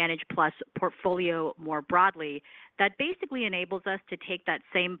then the Advantage Plus portfolio more broadly. That basically enables us to take that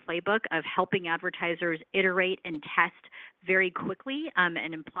same playbook of helping advertisers iterate and test very quickly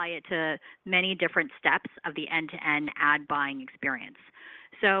and apply it to many different steps of the end-to-end ad buying experience.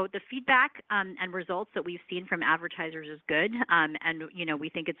 So the feedback and results that we've seen from advertisers is good, and we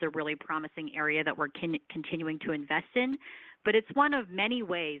think it's a really promising area that we're continuing to invest in. But it's one of many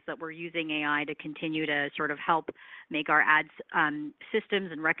ways that we're using AI to continue to sort of help make our ads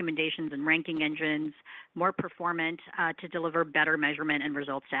systems and recommendations and ranking engines more performant to deliver better measurement and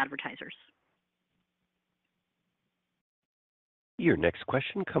results to advertisers. Your next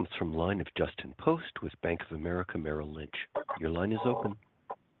question comes from line of Justin Post with Bank of America Merrill Lynch. Your line is open.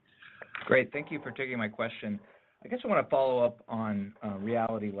 Great. Thank you for taking my question. I guess I want to follow up on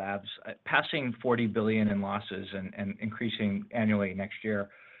Reality Labs, passing $40 billion in losses and increasing annually next year.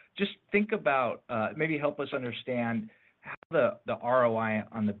 Just think about, maybe help us understand how the ROI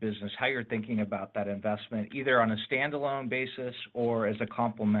on the business, how you're thinking about that investment, either on a standalone basis or as a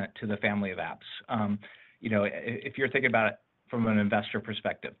complement to the family of apps. If you're thinking about it from an investor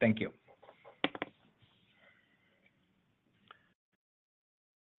perspective. Thank you.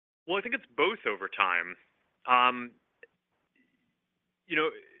 Well, I think it's both over time.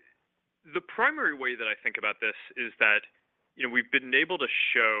 The primary way that I think about this is that, we've been able to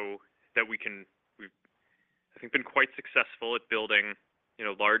show that we've, I think, been quite successful at building,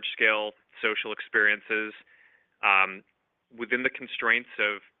 large-scale social experiences within the constraints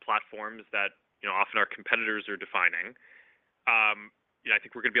of platforms that, often our competitors are defining. I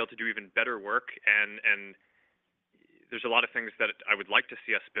think we're going to be able to do even better work, and there's a lot of things that I would like to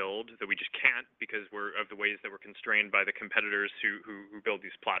see us build that we just can't because we're of the ways that we're constrained by the competitors who build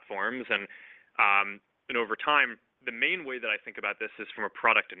these platforms. And over time, the main way that I think about this is from a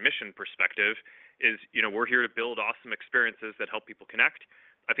product and mission perspective is, we're here to build awesome experiences that help people connect.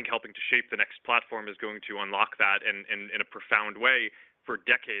 I think helping to shape the next platform is going to unlock that in a profound way for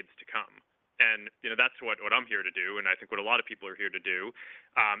decades to come. And, that's what I'm here to do, and I think what a lot of people are here to do.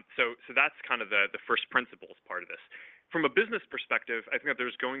 So that's kind of the first principles part of this. From a business perspective, I think that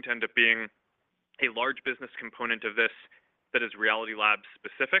there's going to end up being a large business component of this that is Reality Labs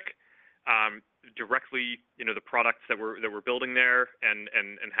specific. Directly, the products that we're building there and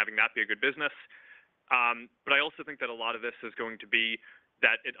having that be a good business. But I also think that a lot of this is going to be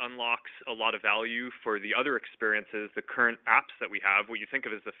that it unlocks a lot of value for the other experiences, the current apps that we have, what you think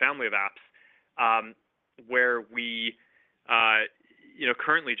of as the family of apps, where we,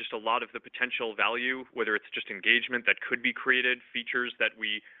 currently just a lot of the potential value, whether it's just engagement that could be created, features that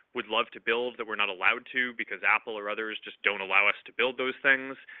we would love to build that we're not allowed to because Apple or others just don't allow us to build those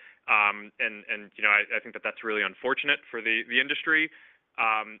things. I think that that's really unfortunate for the industry.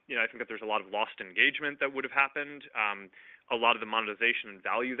 I think that there's a lot of lost engagement that would have happened. A lot of the monetization and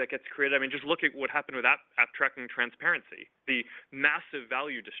value that gets created. I mean, just look at what happened with app tracking transparency, the massive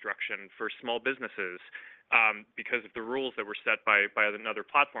value destruction for small businesses because of the rules that were set by another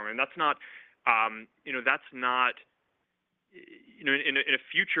platform. And that's not, in a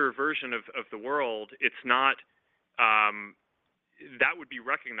future version of the world, it's not, that would be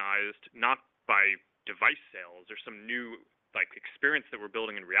recognized not by device sales or some new experience that we're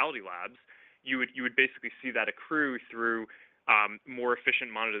building in Reality Labs. You would basically see that accrue through more efficient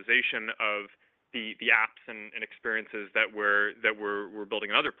monetization of the apps and experiences that we're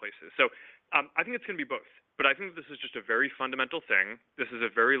building in other places. So I think it's going to be both. But I think this is just a very fundamental thing. This is a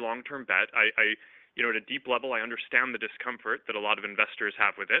very long-term bet. I at a deep level, I understand the discomfort that a lot of investors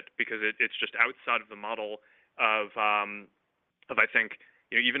have with it because it's just outside of the model of I think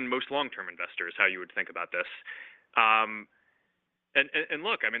even most long-term investors how you would think about this. And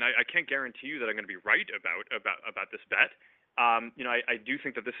look, I mean, I can't guarantee you that I'm going to be right about this bet. I do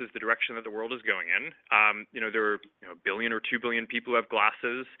think that this is the direction that the world is going in. There are 1 billion or 2 billion people who have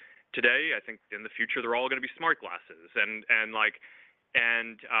glasses today. I think in the future they're all going to be smart glasses, and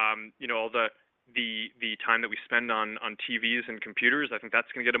all the time that we spend on TVs and computers, I think that's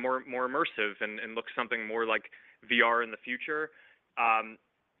going to get more immersive and look something more like VR in the future. And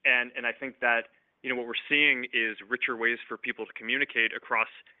I think that what we're seeing is richer ways for people to communicate across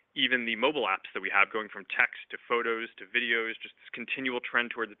even the mobile apps that we have, going from text to photos to videos, just this continual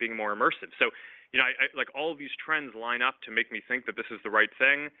trend towards being more immersive. So, I like all of these trends line up to make me think that this is the right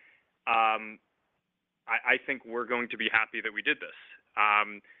thing. I think we're going to be happy that we did this.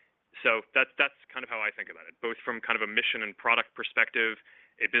 So that's kind of how I think about it, both from kind of a mission and product perspective,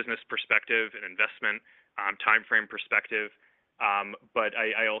 a business perspective, an investment time frame perspective. But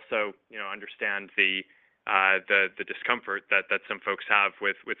I also, understand the discomfort that some folks have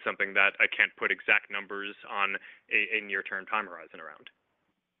with something that I can't put exact numbers on a near-term time horizon around.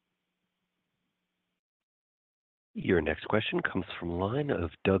 Your next question comes from the line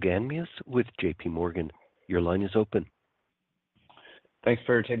of Doug Anmuth with JP Morgan. Your line is open. Thanks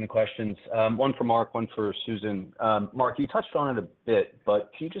for taking the questions. One for Mark, one for Susan. Mark, you touched on it a bit,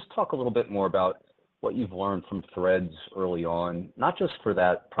 but can you just talk a little bit more about what you've learned from Threads early on, not just for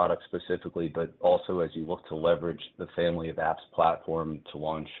that product specifically, but also as you look to leverage the Family of Apps platform to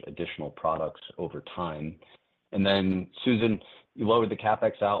launch additional products over time? And then, Susan, you lowered the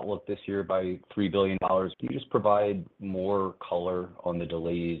CapEx outlook this year by $3 billion. Can you just provide more color on the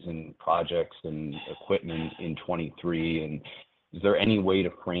delays in projects and equipment in 23? And is there any way to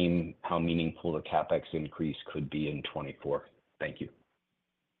frame how meaningful the CapEx increase could be in 24? Thank you.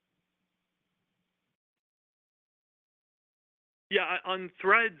 Yeah, on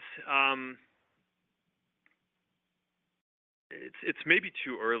Threads, it's maybe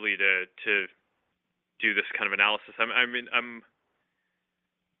too early to do this kind of analysis. On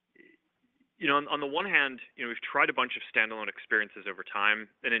the one hand, we've tried a bunch of standalone experiences over time,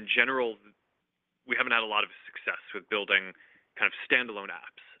 and in general, we haven't had a lot of success with building kind of standalone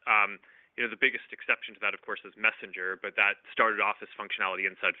apps. The biggest exception to that, of course, is Messenger, but that started off as functionality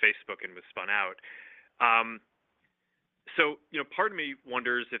inside Facebook and was spun out. So, part of me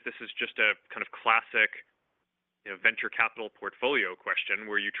wonders if this is just a kind of classic, venture capital portfolio question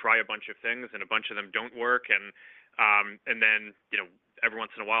where you try a bunch of things and a bunch of them don't work, and then, every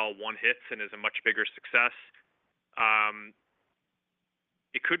once in a while one hits and is a much bigger success.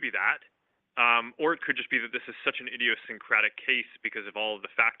 It could be that. Or it could just be that this is such an idiosyncratic case because of all of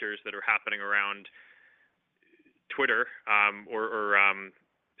the factors that are happening around Twitter, or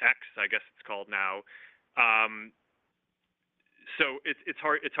X, I guess it's called now. So it's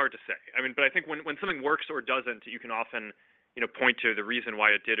hard to say. But I think when something works or doesn't, you can often, point to the reason why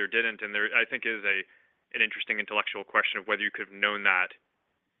it did or didn't, and there, I think, is an interesting intellectual question of whether you could have known that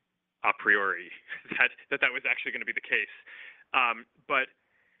a priori, that was actually going to be the case.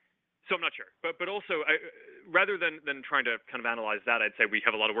 So I'm not sure. But also, rather than trying to kind of analyze that, I'd say we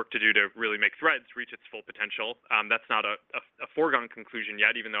have a lot of work to do to really make Threads reach its full potential. That's not a foregone conclusion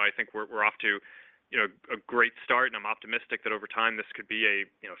yet, even though I think we're off to a great start, and I'm optimistic that over time this could be a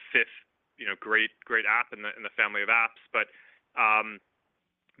fifth great app in the family of apps. But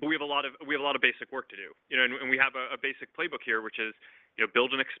we have a lot of basic work to do. And we have a basic playbook here, which is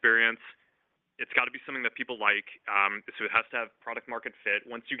build an experience. It's got to be something that people like. So it has to have product market fit.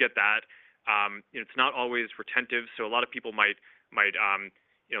 Once you get that, it's not always retentive. So a lot of people might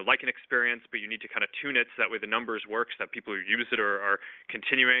like an experience, but you need to kind of tune it so that way the numbers work, so that people who use it are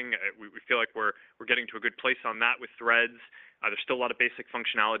continuing. We feel like we're getting to a good place on that with Threads. There's still a lot of basic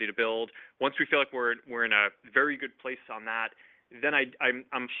functionality to build. Once we feel like we're in a very good place on that, then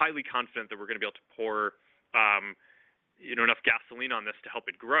I'm highly confident that we're going to be able to pour enough gasoline on this to help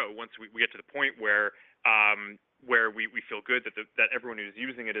it grow. Once we get to the point where we feel good that everyone who's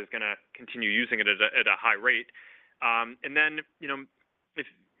using it is going to continue using it at a high rate, and then if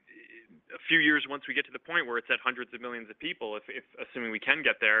a few years once we get to the point where it's at hundreds of millions of people, if assuming we can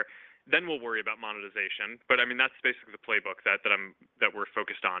get there, then we'll worry about monetization. But that's basically the playbook that we're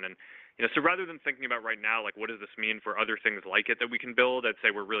focused on. And so rather than thinking about right now, like, what does this mean for other things like it that we can build, I'd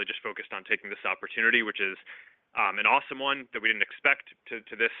say we're really just focused on taking this opportunity, which is an awesome one that we didn't expect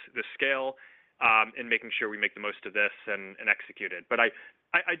to this scale, and making sure we make the most of this and execute it. But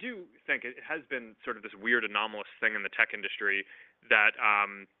I do think it has been sort of this weird anomalous thing in the tech industry that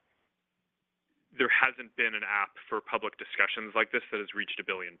there hasn't been an app for public discussions like this that has reached 1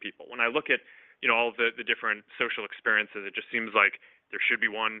 billion people. When I look at all of the different social experiences, it just seems like there should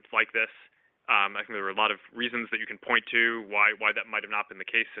be one like this. I think there are a lot of reasons that you can point to why that might have not been the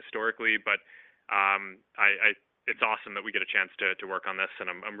case historically, but it's awesome that we get a chance to work on this,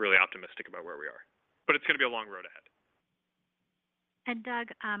 and I'm really optimistic about where we are. But it's going to be a long road ahead. And Doug,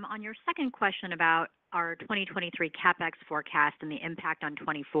 on your second question about our 2023 CapEx forecast and the impact on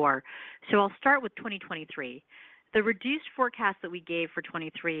 24. So I'll start with 2023. The reduced forecast that we gave for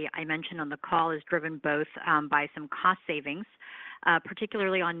 23, I mentioned on the call, is driven both by some cost savings,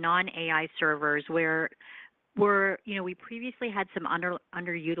 particularly on non-AI servers, where we previously had some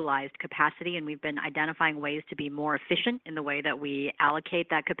underutilized capacity, and we've been identifying ways to be more efficient in the way that we allocate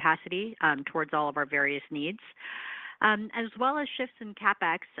that capacity towards all of our various needs, as well as shifts in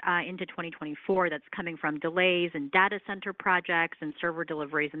CapEx into 2024 that's coming from delays in data center projects and server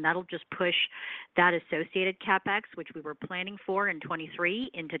deliveries, and that'll just push that associated CapEx, which we were planning for in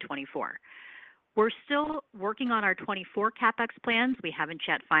 23, into 24. We're still working on our 24 CapEx plans. We haven't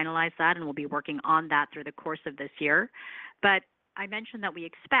yet finalized that, and we'll be working on that through the course of this year. But I mentioned that we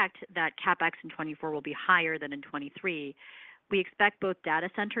expect that CapEx in 24 will be higher than in 23. We expect both data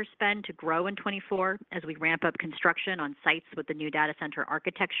center spend to grow in 24 as we ramp up construction on sites with the new data center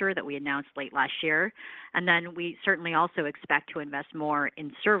architecture that we announced late last year. And then we certainly also expect to invest more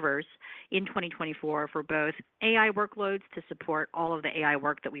in servers in 2024 for both AI workloads to support all of the AI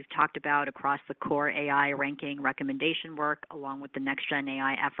work that we've talked about across the core AI ranking recommendation work, along with the next-gen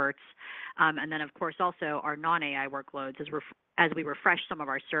AI efforts. And then, of course, also our non-AI workloads as we refresh some of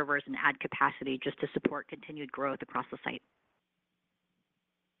our servers and add capacity just to support continued growth across the site.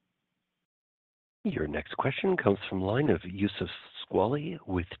 Your next question comes from line of Youssef Squali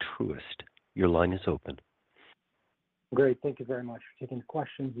with Truist. Your line is open. Great. Thank you very much for taking the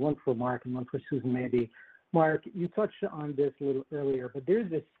questions. One for Mark and one for Susan, maybe. Mark, you touched on this a little earlier, but there's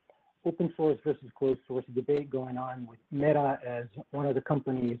this open source versus closed source debate going on with Meta as one of the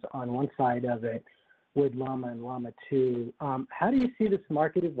companies on one side of it with Llama and Llama 2. How do you see this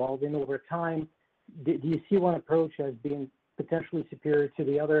market evolving over time? Do you see one approach as being potentially superior to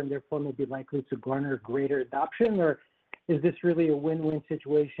the other and therefore may be likely to garner greater adoption? Or is this really a win-win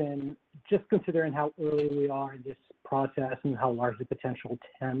situation, just considering how early we are in this process and how large the potential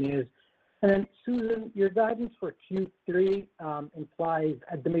TAM is? And then, Susan, your guidance for Q3 implies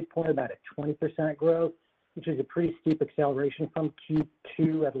at the midpoint about a 20% growth, which is a pretty steep acceleration from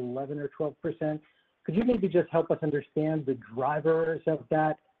Q2 at 11 or 12%. Could you maybe just help us understand the drivers of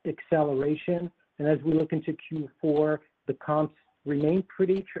that acceleration? And as we look into Q4, the comps remain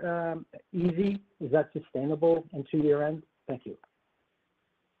pretty easy. Is that sustainable into year end? Thank you.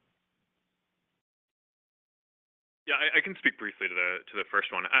 Yeah, I can speak briefly to the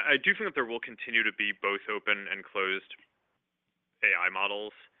first one. I do think that there will continue to be both open and closed AI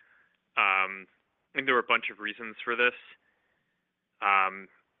models. I think there are a bunch of reasons for this.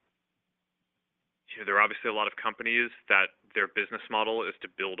 There are obviously a lot of companies that their business model is to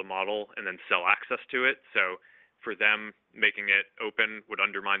build a model and then sell access to it. So for them, making it open would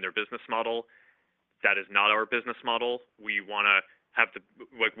undermine their business model. That is not our business model. We want to have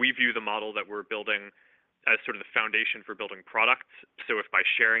we view the model that we're building as sort of the foundation for building products. So if by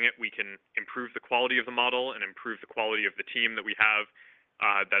sharing it, we can improve the quality of the model and improve the quality of the team that we have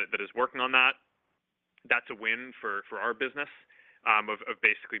that is working on that, that's a win for our business of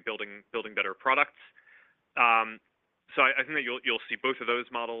basically building better products. So I think that you'll see both of those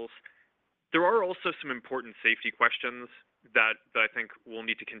models. There are also some important safety questions that I think we'll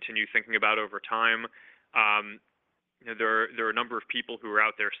need to continue thinking about over time. There are a number of people who are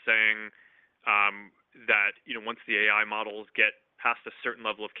out there saying that once the AI models get past a certain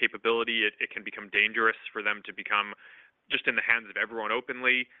level of capability, it can become dangerous for them to become just in the hands of everyone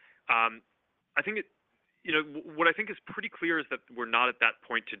openly. I think what I think is pretty clear is that we're not at that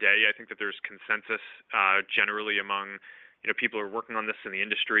point today. I think that there's consensus generally among people who are working on this in the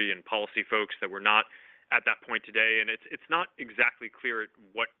industry and policy folks that we're not at that point today, and it's not exactly clear at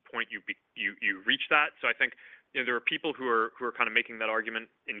what point you reach that. So I think there are people who are kind of making that argument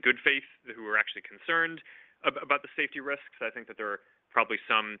in good faith, who are actually concerned about the safety risks. I think that there are probably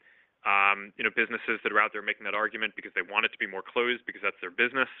some businesses that are out there making that argument because they want it to be more closed because that's their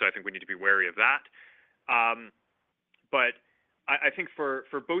business. So I think we need to be wary of that. But I think for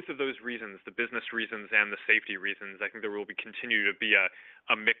both of those reasons, the business reasons and the safety reasons, I think there will continue to be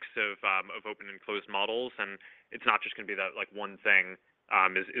a mix of open and closed models, and it's not just going to be that like one thing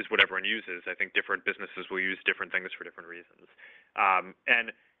is what everyone uses. I think different businesses will use different things for different reasons.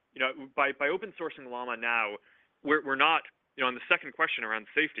 And by open sourcing Llama now, we're not on the second question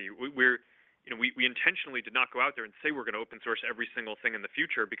around safety. We intentionally did not go out there and say we're going to open source every single thing in the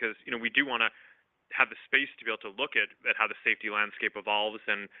future because we do want to have the space to be able to look at how the safety landscape evolves.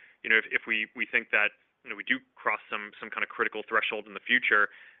 And, if we think that, we do cross some kind of critical threshold in the future,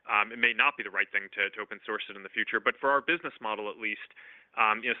 it may not be the right thing to open source it in the future. But for our business model, at least,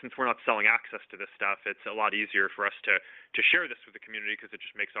 since we're not selling access to this stuff, it's a lot easier for us to share this with the community because it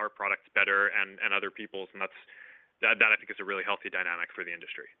just makes our products better and other people's. And that I think is a really healthy dynamic for the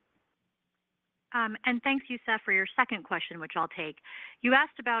industry. And thanks, Youssef, for your second question, which I'll take. You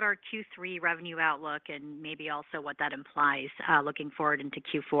asked about our Q3 revenue outlook and maybe also what that implies looking forward into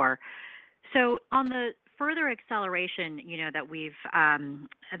Q4. So on the further acceleration, that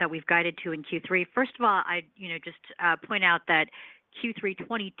we've guided to in Q3, first of all, I just point out that Q3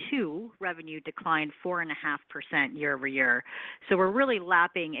 22 revenue declined 4.5% year over year. So we're really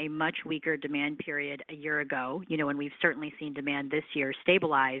lapping a much weaker demand period a year ago, and we've certainly seen demand this year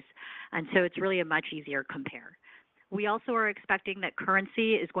stabilize. And so it's really a much easier compare. We also are expecting that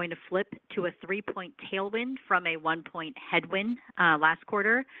currency is going to flip to a 3-point tailwind from a 1-point headwind last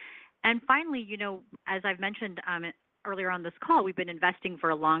quarter. And finally, as I've mentioned earlier on this call, we've been investing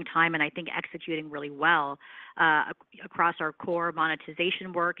for a long time and I think executing really well across our core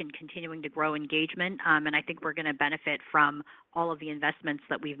monetization work and continuing to grow engagement. And I think we're going to benefit from all of the investments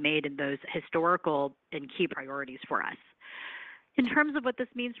that we've made in those historical and key priorities for us. In terms of what this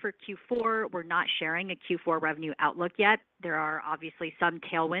means for Q4, we're not sharing a Q4 revenue outlook yet. There are obviously some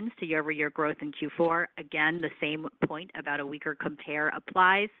tailwinds to year-over-year growth in Q4. Again, the same point about a weaker compare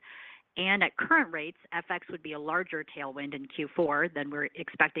applies. And at current rates, FX would be a larger tailwind in Q4 than we're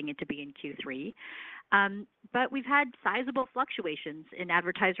expecting it to be in Q3. But we've had sizable fluctuations in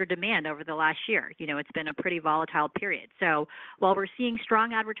advertiser demand over the last year. It's been a pretty volatile period. So while we're seeing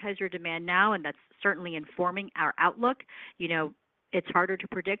strong advertiser demand now, and that's certainly informing our outlook, it's harder to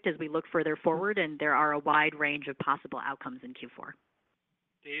predict as we look further forward, and there are a wide range of possible outcomes in Q4.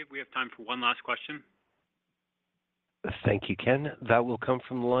 Dave, we have time for one last question. Thank you, Ken. That will come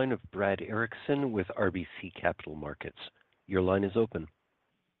from the line of Brad Erickson with RBC Capital Markets. Your line is open.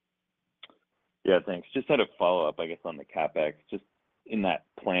 Yeah, thanks. Just had a follow-up, I guess, on the CapEx. Just in that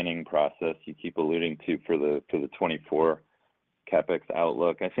planning process you keep alluding to for the 24 CapEx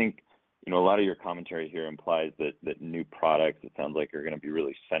outlook. I think, a lot of your commentary here implies that new products, it sounds like, are going to be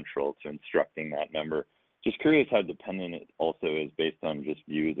really central to instructing that number. Just curious how dependent it also is based on just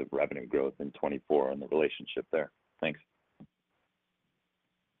views of revenue growth in 24 and the relationship there. Thanks.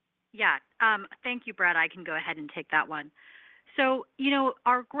 Yeah, thank you, Brad. I can go ahead and take that one. So,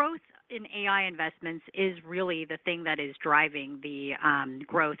 our growth in AI investments is really the thing that is driving the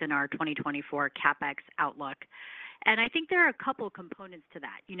growth in our 2024 CapEx outlook. And I think there are a couple components to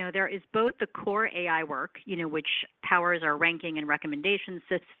that. There is both the core AI work, which powers our ranking and recommendation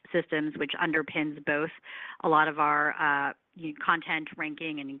systems, which underpins both a lot of our content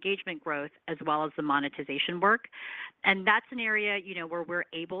ranking and engagement growth, as well as the monetization work. And that's an area, where we're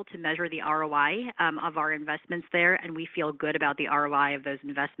able to measure the ROI of our investments there, and we feel good about the ROI of those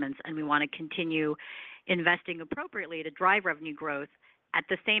investments, and we want to continue investing appropriately to drive revenue growth, at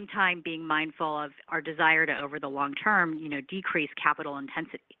the same time being mindful of our desire to, over the long term, decrease capital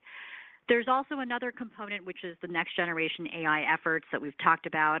intensity. There's also another component, which is the next generation AI efforts that we've talked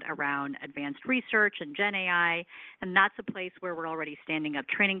about around advanced research and Gen AI, and that's a place where we're already standing up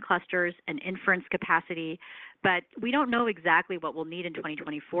training clusters and inference capacity. But we don't know exactly what we'll need in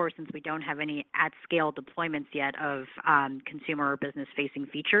 2024 since we don't have any at-scale deployments yet of consumer or business-facing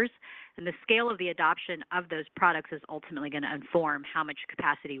features. And the scale of the adoption of those products is ultimately going to inform how much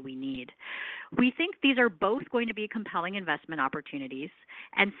capacity we need. We think these are both going to be compelling investment opportunities,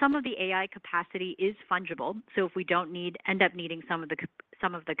 and some of the AI capacity is fungible. So if we don't end up needing some of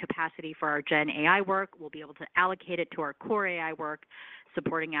the capacity for our Gen AI work, we'll be able to allocate it to our core AI work,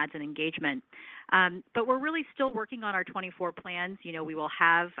 supporting ads and engagement. But we're really still working on our 24 plans. We will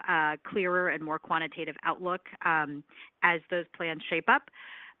have a clearer and more quantitative outlook as those plans shape up.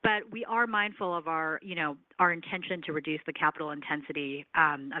 But we are mindful of our intention to reduce the capital intensity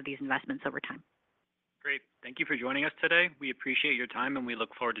of these investments over time. Great. Thank you for joining us today. We appreciate your time, and we look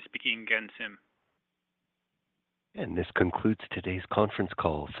forward to speaking again soon. And this concludes today's conference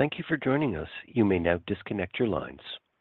call. Thank you for joining us. You may now disconnect your lines.